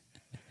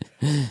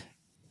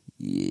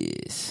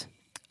 Yes.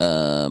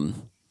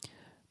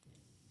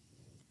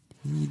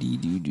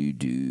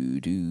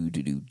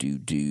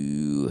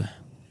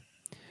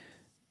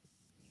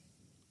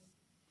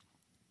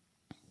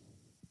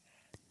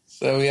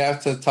 So we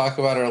have to talk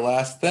about our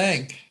last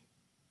thing.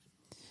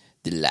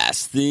 The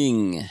last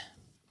thing.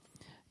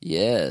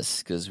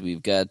 Yes, because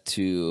we've got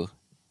to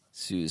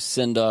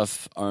send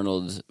off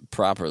Arnold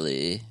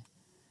properly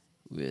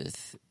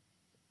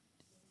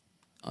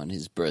on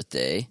his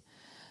birthday.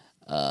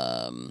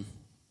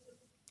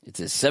 It's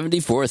his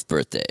 74th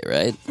birthday,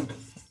 right?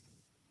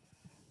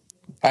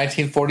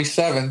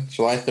 1947,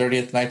 July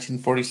 30th,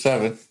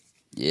 1947.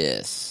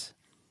 Yes.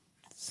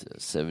 So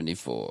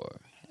 74.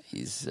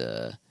 He's,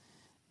 it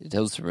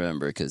helps to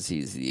remember because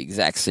he's the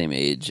exact same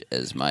age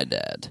as my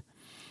dad.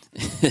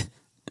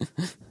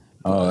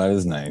 Oh, that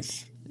is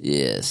nice.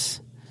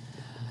 Yes.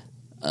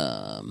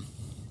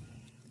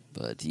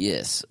 But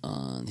yes,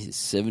 on his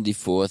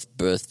 74th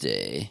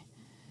birthday,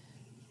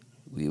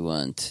 we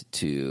want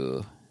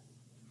to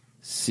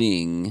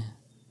sing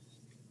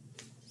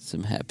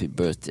some happy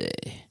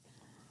birthday.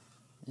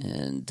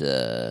 And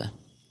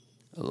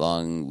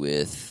along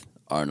with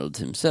Arnold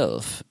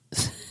himself.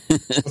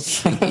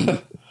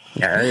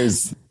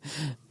 Yes.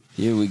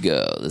 Here we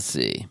go. Let's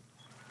see.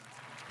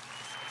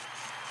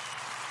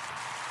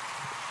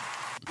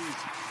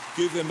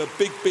 Give him a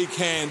big, big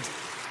hand.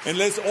 And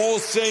let's all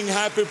sing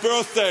happy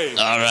birthday.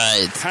 All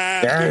right.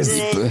 Happy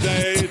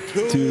birthday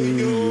to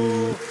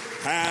you.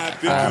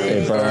 Happy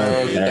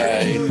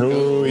birthday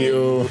to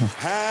you.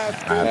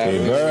 Happy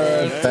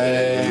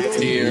birthday,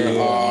 dear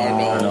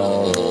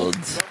Arnold.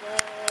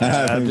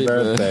 Happy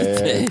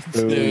birthday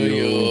to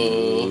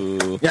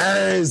you.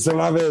 Yes, I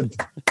love it.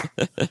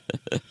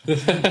 Thank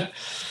you,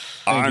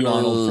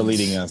 Arnold, for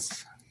leading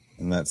us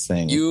in that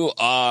singing. You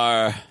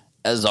are,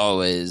 as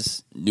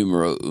always,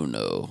 numero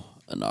uno,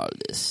 an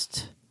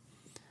artist.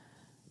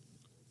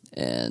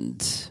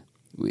 And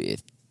we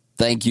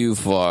thank you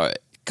for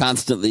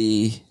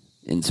constantly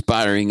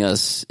inspiring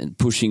us and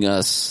pushing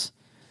us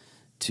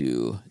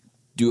to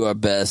do our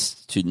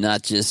best to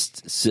not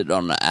just sit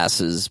on our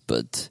asses,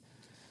 but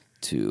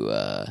to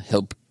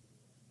help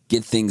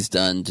get things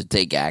done, to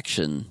take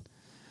action,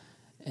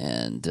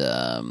 and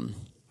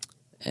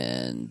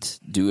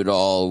do it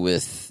all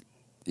with,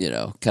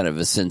 kind of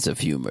a sense of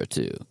humor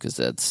too, because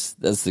that's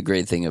the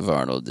great thing of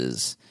Arnold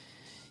is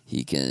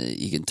he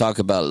can talk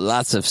about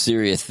lots of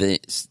serious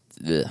things,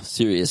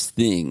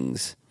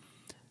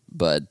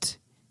 but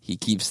he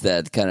keeps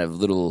that kind of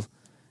little,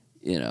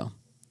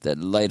 that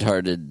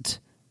lighthearted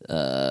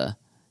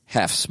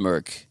half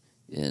smirk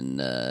in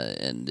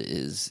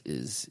his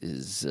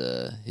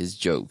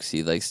jokes.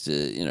 He likes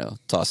to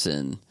toss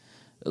in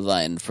a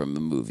line from a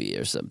movie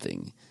or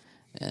something,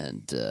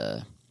 and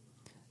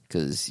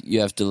because you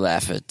have to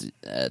laugh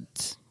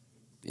at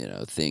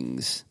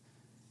things,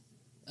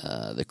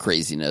 the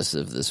craziness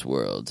of this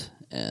world,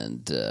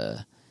 and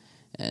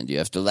you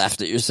have to laugh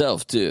at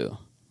yourself too.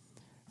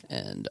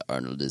 And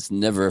Arnold is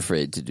never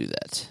afraid to do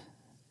that,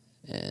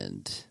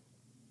 and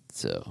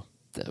so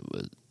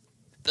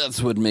that's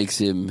what makes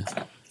him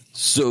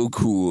so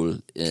cool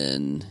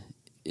in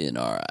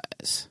our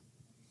eyes.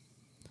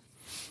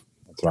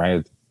 That's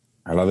right.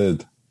 I love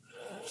it.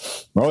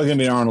 We're always gonna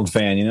be an Arnold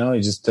fan.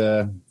 He's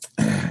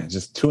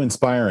just too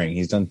inspiring.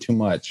 He's done too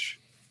much.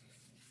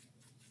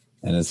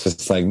 And it's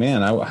just like,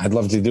 man, I'd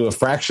love to do a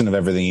fraction of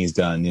everything he's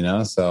done,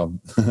 So,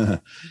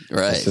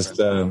 right.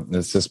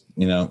 It's just,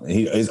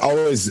 he's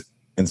always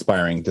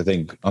inspiring to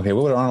think, okay,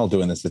 what would Arnold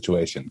do in this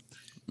situation?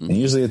 Mm-hmm. And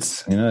usually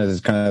it's, it's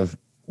kind of,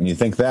 when you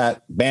think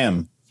that,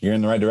 bam, you're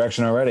in the right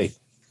direction already.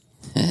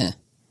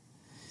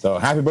 So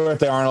happy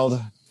birthday, Arnold.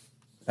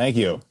 Thank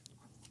you.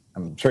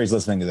 I'm sure he's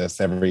listening to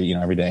this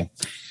every day.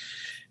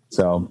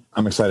 So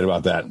I'm excited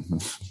about that.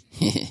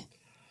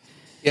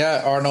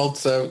 Yeah, Arnold.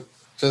 So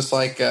just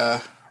like,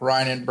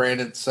 Ryan and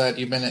Brandon said,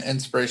 you've been an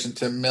inspiration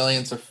to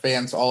millions of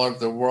fans all over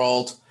the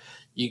world.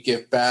 You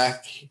give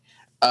back.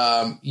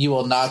 You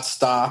will not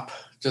stop,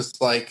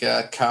 just like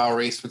Kyle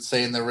Reese would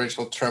say in the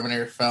original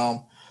Terminator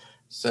film.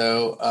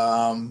 So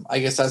I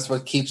guess that's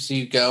what keeps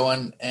you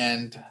going.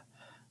 And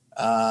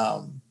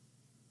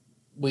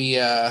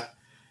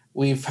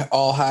we've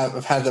all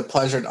have had the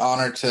pleasure and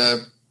honor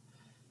to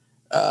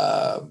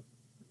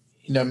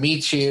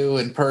meet you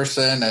in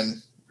person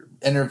and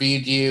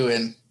interviewed you,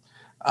 and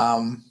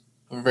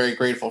we're very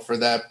grateful for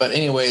that. But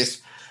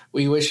anyways,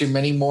 we wish you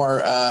many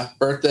more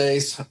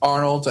birthdays,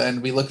 Arnold,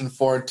 and we're looking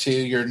forward to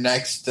your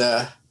next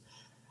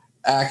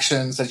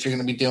actions that you're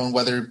going to be doing,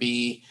 whether it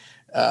be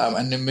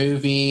a new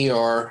movie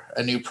or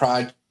a new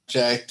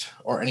project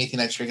or anything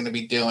that you're going to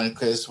be doing,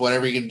 because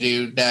whatever you can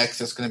do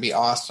next is going to be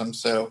awesome.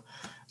 So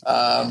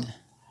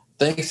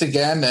thanks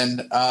again,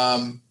 and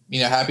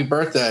happy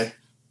birthday.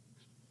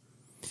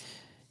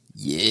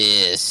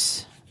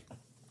 Yes.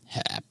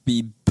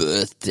 Happy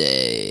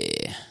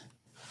birthday.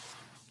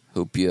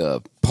 Hope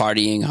you're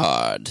partying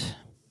hard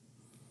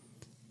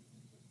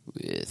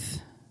with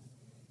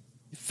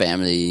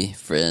family,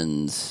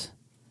 friends,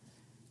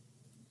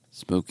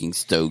 smoking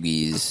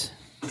stogies,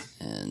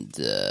 and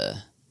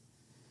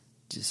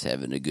just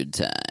having a good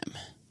time.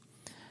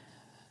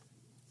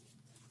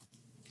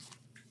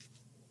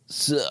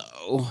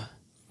 So,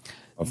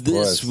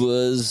 this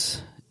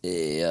was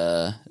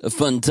a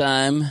fun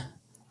time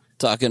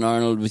talking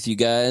Arnold with you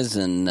guys,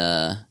 and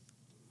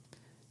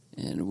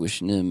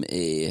wishing him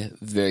a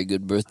very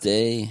good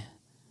birthday.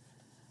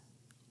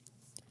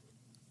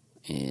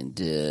 And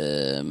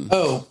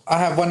I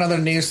have one other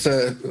news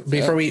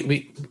before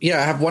I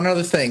have one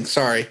other thing.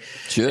 Sorry,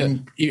 sure.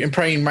 And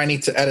probably might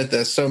need to edit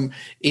this. So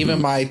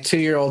even my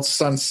 2-year-old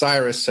son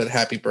Cyrus said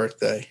happy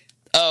birthday.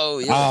 Oh,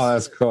 yeah. Oh,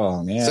 that's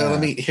cool. Yeah. So let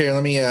me play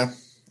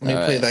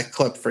right. that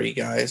clip for you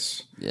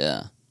guys.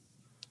 Yeah.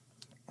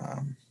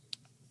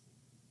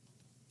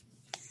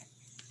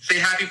 Say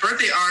happy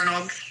birthday,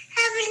 Arnold.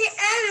 Happy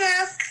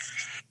Arnold.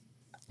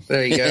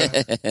 There you go.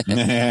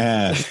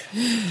 Yeah.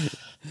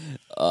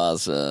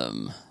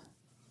 Awesome.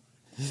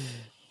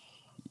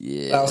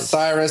 Yeah. Now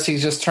Cyrus, he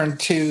just turned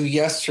 2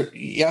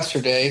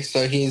 yesterday,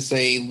 so he's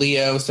a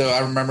Leo. So I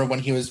remember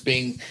when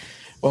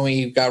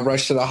we got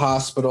rushed to the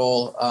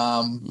hospital.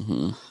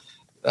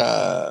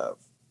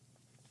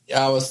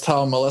 I was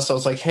telling Melissa, I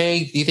was like,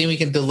 "Hey, do you think we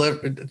can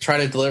try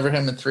to deliver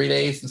him in 3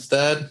 days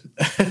instead?"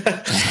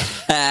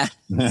 Have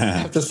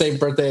the same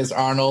birthday as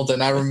Arnold,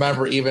 and I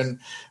remember even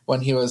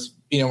when he was,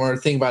 when we were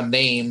thinking about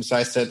names,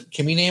 I said,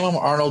 "Can we name him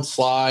Arnold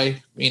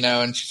Sly?"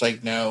 And she's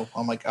like, "No."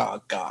 I'm like,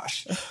 "Oh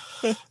gosh,"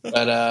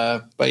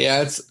 but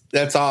yeah,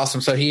 that's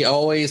awesome. So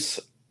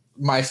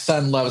my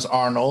son loves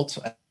Arnold,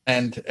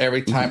 and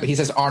every time he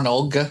says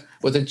Arnold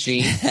with a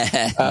G.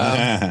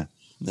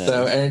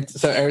 So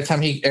every time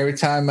he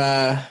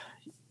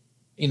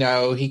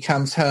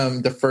comes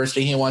home, the first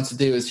thing he wants to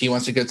do is he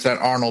wants to go to that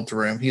Arnold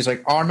room. He's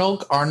like,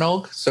 Arnold.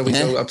 So we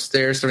go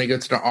upstairs. So we go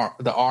to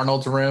the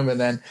Arnold room, and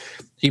then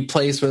he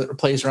plays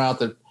around with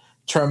the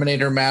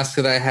Terminator mask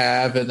that I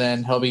have, and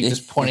then he'll be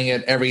just pointing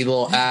at every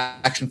little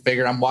action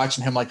figure. I'm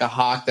watching him like a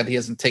hawk that he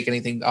doesn't take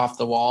anything off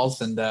the walls.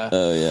 And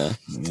oh yeah,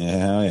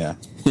 yeah.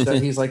 So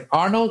he's like,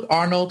 Arnold,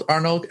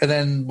 and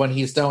then when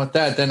he's done with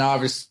that, then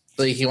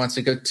obviously he wants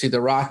to go to the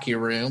Rocky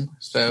room.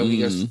 So he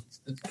goes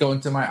go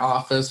into my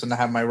office, and I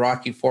have my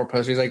Rocky 4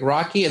 poster. He's like,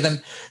 Rocky, and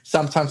then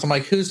sometimes I'm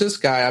like, who's this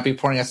guy? I'll be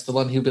pointing at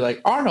Stallone. He'll be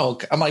like,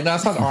 Arnold. I'm like, no,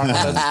 that's not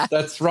Arnold.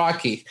 That's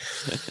Rocky.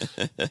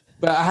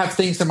 But I have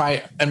things in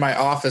my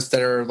office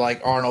that are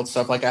like Arnold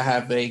stuff. Like I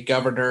have a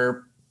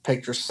governor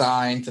picture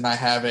signed, and I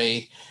have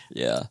a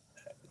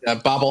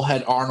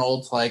bobblehead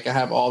Arnold. Like I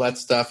have all that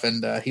stuff,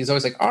 and he's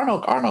always like,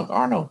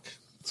 Arnold.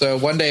 So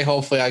one day,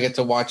 hopefully, I get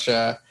to watch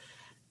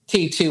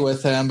T2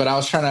 with him. But I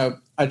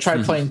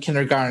tried playing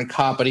Kindergarten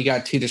Cop, but he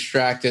got too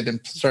distracted and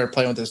started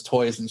playing with his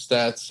toys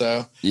instead.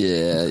 So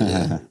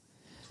yeah.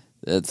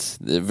 That's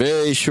a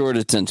very short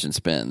attention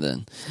span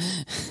then,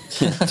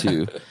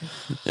 too.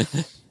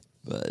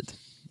 But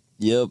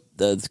yep,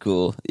 that's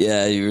cool.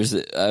 Yeah,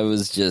 I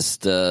was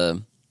just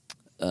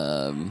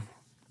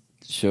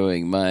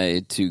showing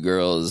my 2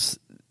 girls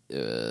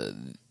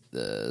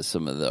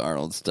some of the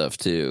Arnold stuff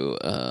too.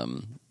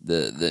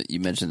 You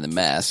mentioned the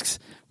masks.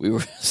 We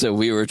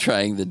were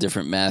trying the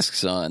different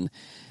masks on,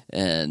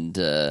 and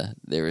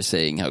they were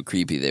saying how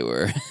creepy they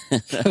were.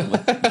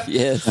 Like,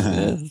 yes.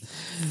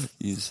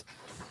 These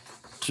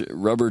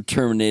rubber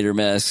Terminator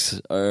masks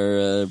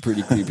are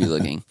pretty creepy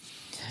looking.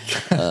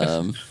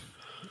 And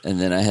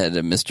then I had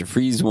a Mr.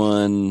 Freeze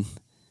one,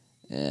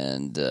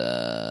 and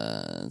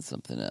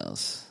something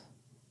else.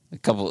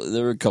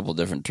 There were a couple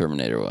different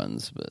Terminator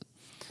ones, but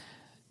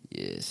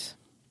yes.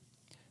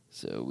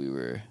 So we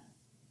were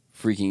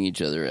freaking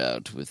each other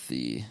out with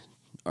the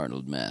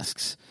Arnold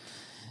masks.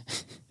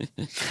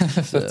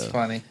 That's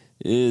funny.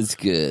 It's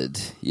good.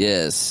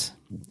 Yes.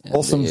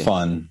 Wholesome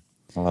fun.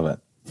 I love it.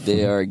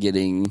 They are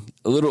getting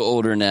a little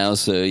older now,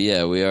 so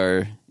yeah, we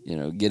are,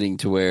 getting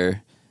to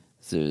where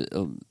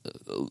some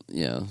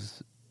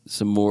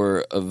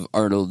more of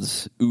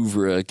Arnold's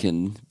oeuvre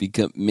can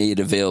become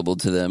made available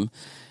to them.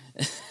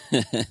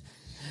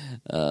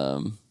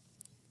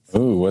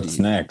 Ooh, what's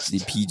next? The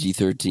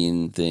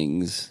PG-13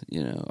 things,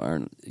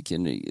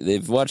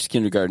 they've watched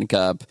Kindergarten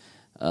Cop.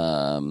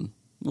 We'll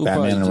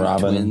Batman and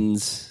Robin.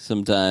 Twins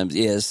sometimes.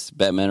 Yes,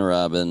 Batman and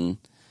Robin.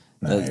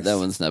 Nice. That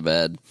one's not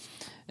bad.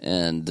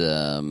 And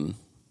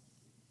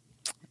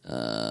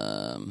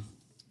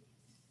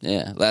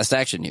Last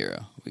Action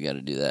Hero. We got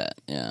to do that.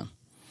 Yeah.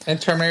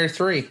 And Terminator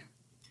 3.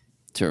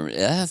 Yeah,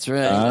 that's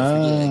right.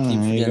 I keep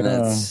forgetting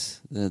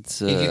that's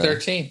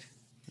PG-13.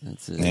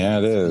 That's it. Yeah,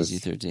 it is.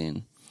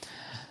 PG-13.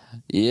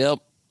 Yep.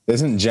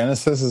 Isn't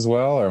Genesis as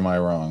well, or am I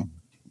wrong?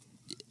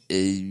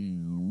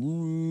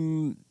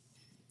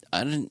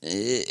 I don't.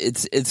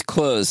 It's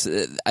close.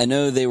 I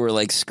know they were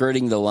like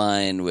skirting the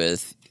line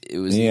with it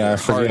was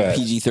hard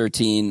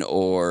PG-13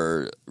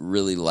 or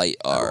really light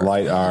R.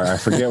 Light R. I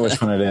forget which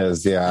one it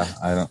is. Yeah,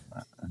 I don't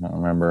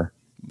remember.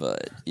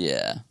 But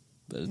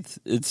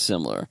it's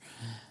similar.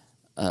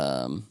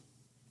 And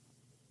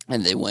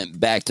they went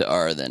back to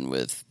R then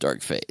with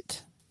Dark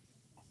Fate.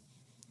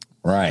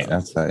 Right.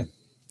 That's right.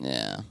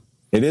 Yeah.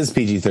 It is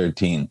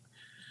PG-13.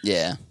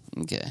 Yeah.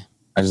 Okay.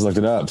 I just looked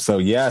it up. So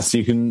yes,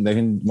 they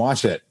can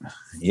watch it.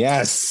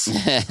 Yes.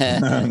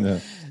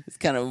 It's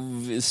kind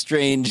of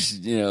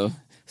strange,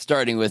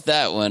 starting with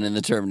that one in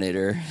the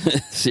Terminator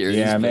series.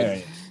 Yeah,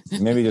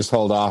 maybe just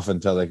hold off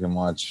until they can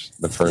watch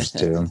the first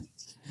 2.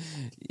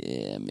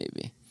 Yeah,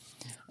 maybe.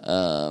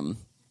 Or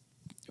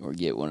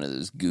get one of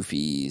those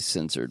goofy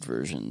censored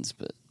versions,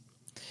 but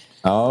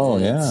I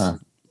don't know.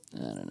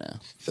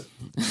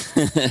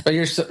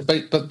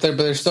 but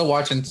they're still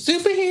watching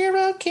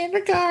Superhero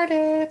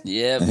Kindergarten.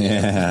 Yep.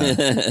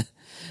 Yeah.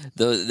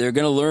 they're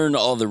going to learn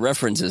all the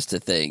references to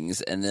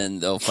things, and then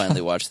they'll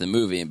finally watch the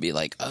movie and be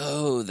like,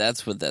 "Oh,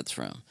 that's what that's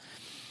from."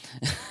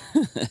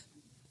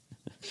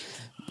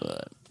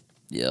 But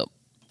yep.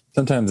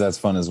 Sometimes that's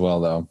fun as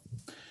well, though.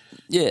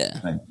 Yeah,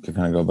 I can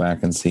kind of go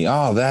back and see.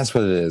 Oh, that's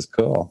what it is.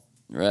 Cool.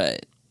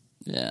 Right.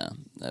 Yeah,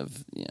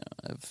 I've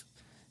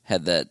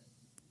had that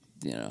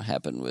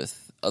happen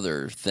with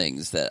other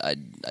things that I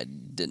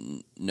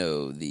didn't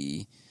know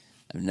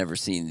I've never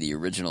seen the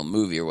original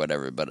movie or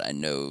whatever, but I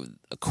know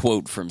a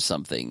quote from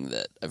something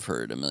that I've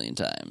heard a million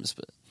times.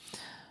 But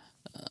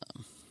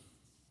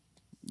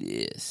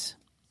yes,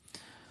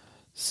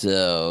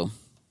 so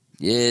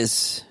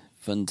yes,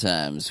 fun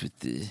times with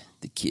the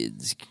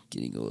kids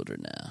getting older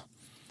now.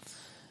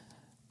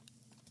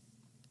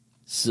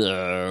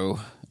 So,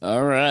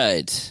 all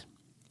right.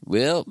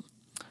 Well,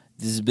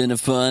 this has been a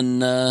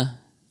fun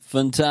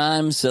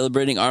time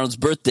celebrating Arnold's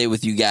birthday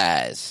with you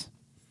guys.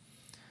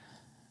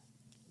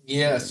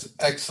 Yes,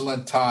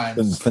 excellent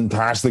times.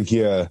 Fantastic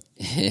year.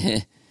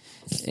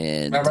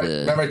 And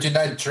remember, do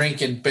not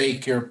drink and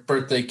bake your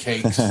birthday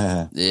cakes.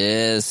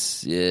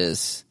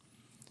 Yes.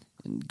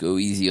 And go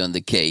easy on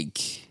the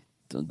cake.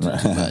 Don't do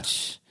too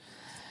much.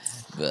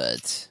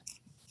 But,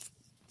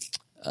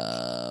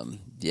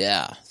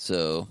 yeah,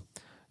 so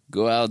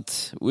go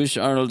out, wish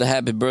Arnold a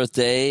happy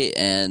birthday,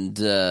 and,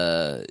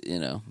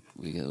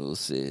 we'll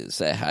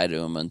say hi to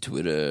him on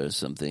Twitter or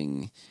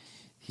something.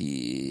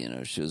 He,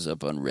 shows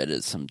up on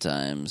Reddit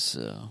sometimes,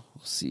 so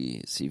we'll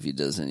see if he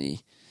does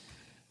any,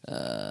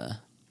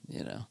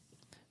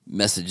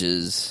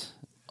 messages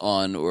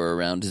on or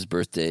around his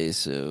birthday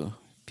so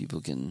people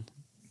can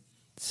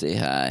say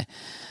hi.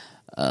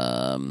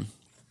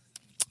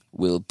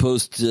 We'll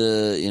post,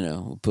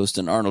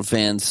 an Arnold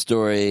fan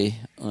story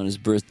on his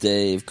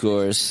birthday, of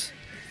course,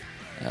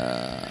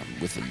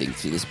 with a link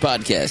to this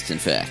podcast, in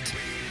fact,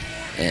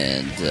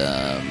 and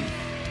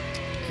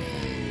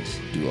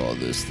do all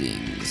those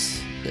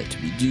things that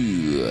we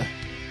do,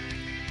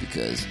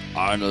 because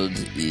Arnold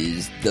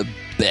is the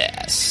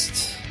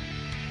best.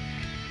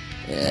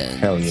 And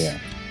hell yeah.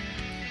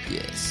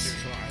 Yes.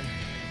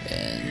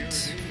 And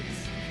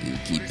he'll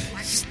keep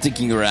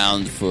sticking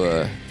around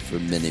for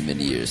many,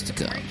 many years to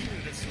come.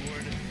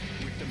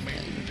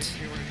 And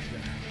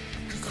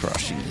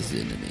crushing his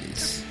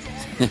enemies.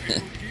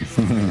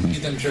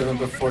 Get them driven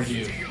before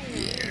you.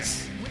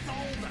 Yes.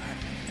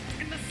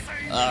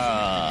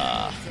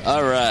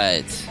 All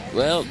right.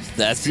 Well,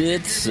 that's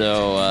it.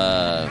 So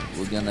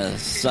we're gonna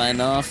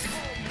sign off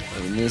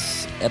in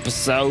this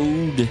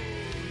episode,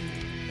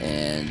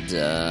 and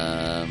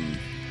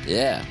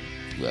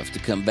we'll have to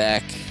come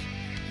back.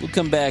 We'll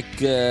come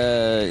back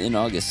in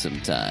August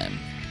sometime,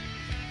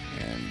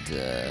 and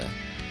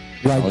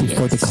right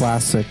before the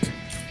classic.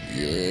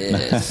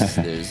 Yes,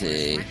 there's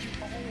a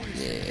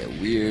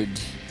weird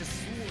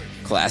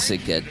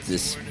classic in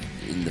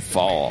the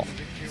fall.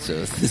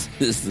 So this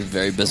is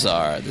very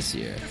bizarre this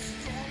year.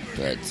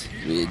 But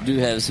we do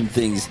have some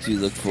things to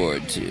look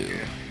forward to.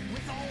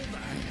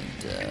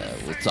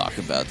 And we'll talk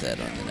about that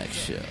on the next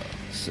show.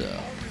 So,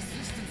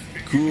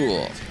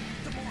 cool.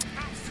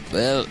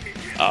 Well,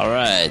 all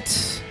right.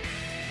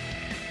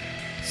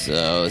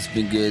 So it's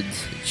been good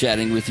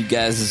chatting with you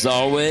guys as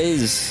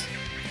always.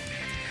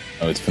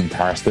 Oh, it's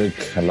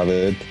fantastic. I love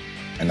it.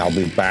 And I'll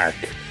be back.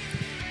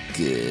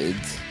 Good.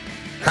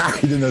 Ha!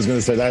 You didn't know I was going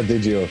to say that,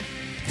 did you?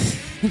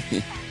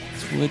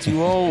 What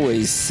you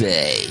always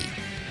say.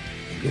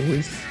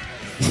 Always?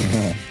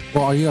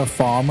 Well, are you a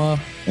farmer?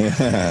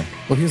 Yeah.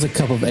 Well, here's a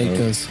couple of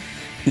acres.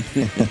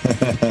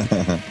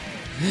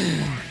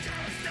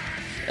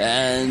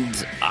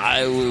 And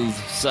I will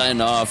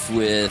sign off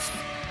with,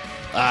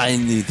 I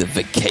need a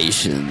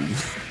vacation.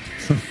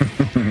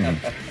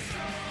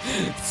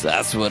 So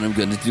that's what I'm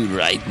going to do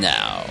right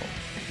now.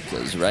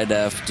 Because right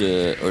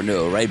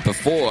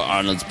before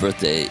Arnold's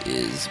birthday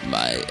is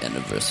my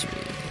anniversary.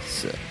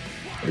 So.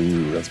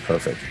 Ooh, that's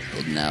perfect.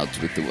 Heading out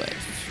with the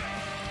wife.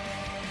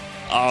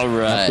 All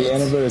right. Happy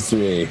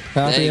anniversary.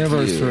 Happy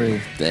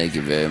anniversary. Thank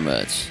you very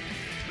much.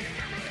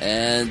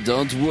 And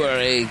don't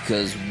worry,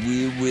 because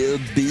we will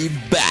be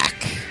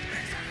back,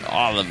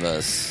 all of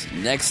us,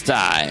 next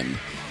time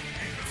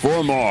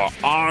for more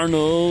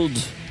Arnold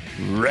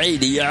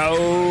Radio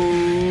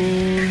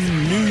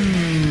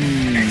News.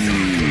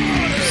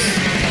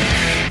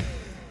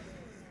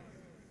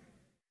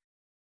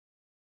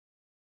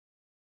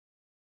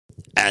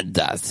 And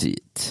that's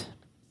it.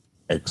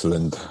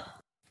 Excellent.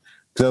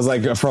 So I was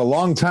like, for a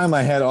long time,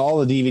 I had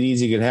all the DVDs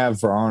you could have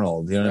for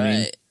Arnold. You know what I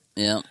mean?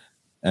 Yeah.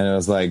 And it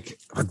was like,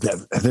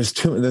 there's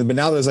too, but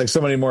now there's like so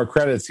many more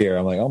credits here.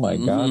 I'm like, oh my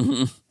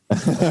God.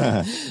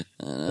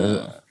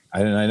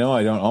 I know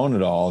I don't own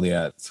it all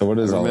yet. So what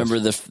is all this? I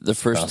remember the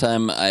first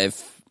time I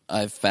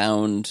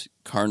found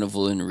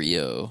Carnival in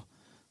Rio.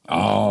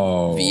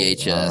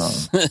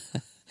 VHS.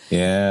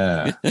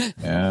 Yeah.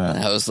 And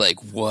I was like,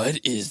 what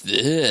is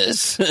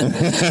this?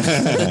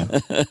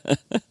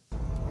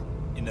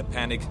 In a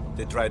panic,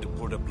 they tried to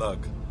pull the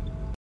plug.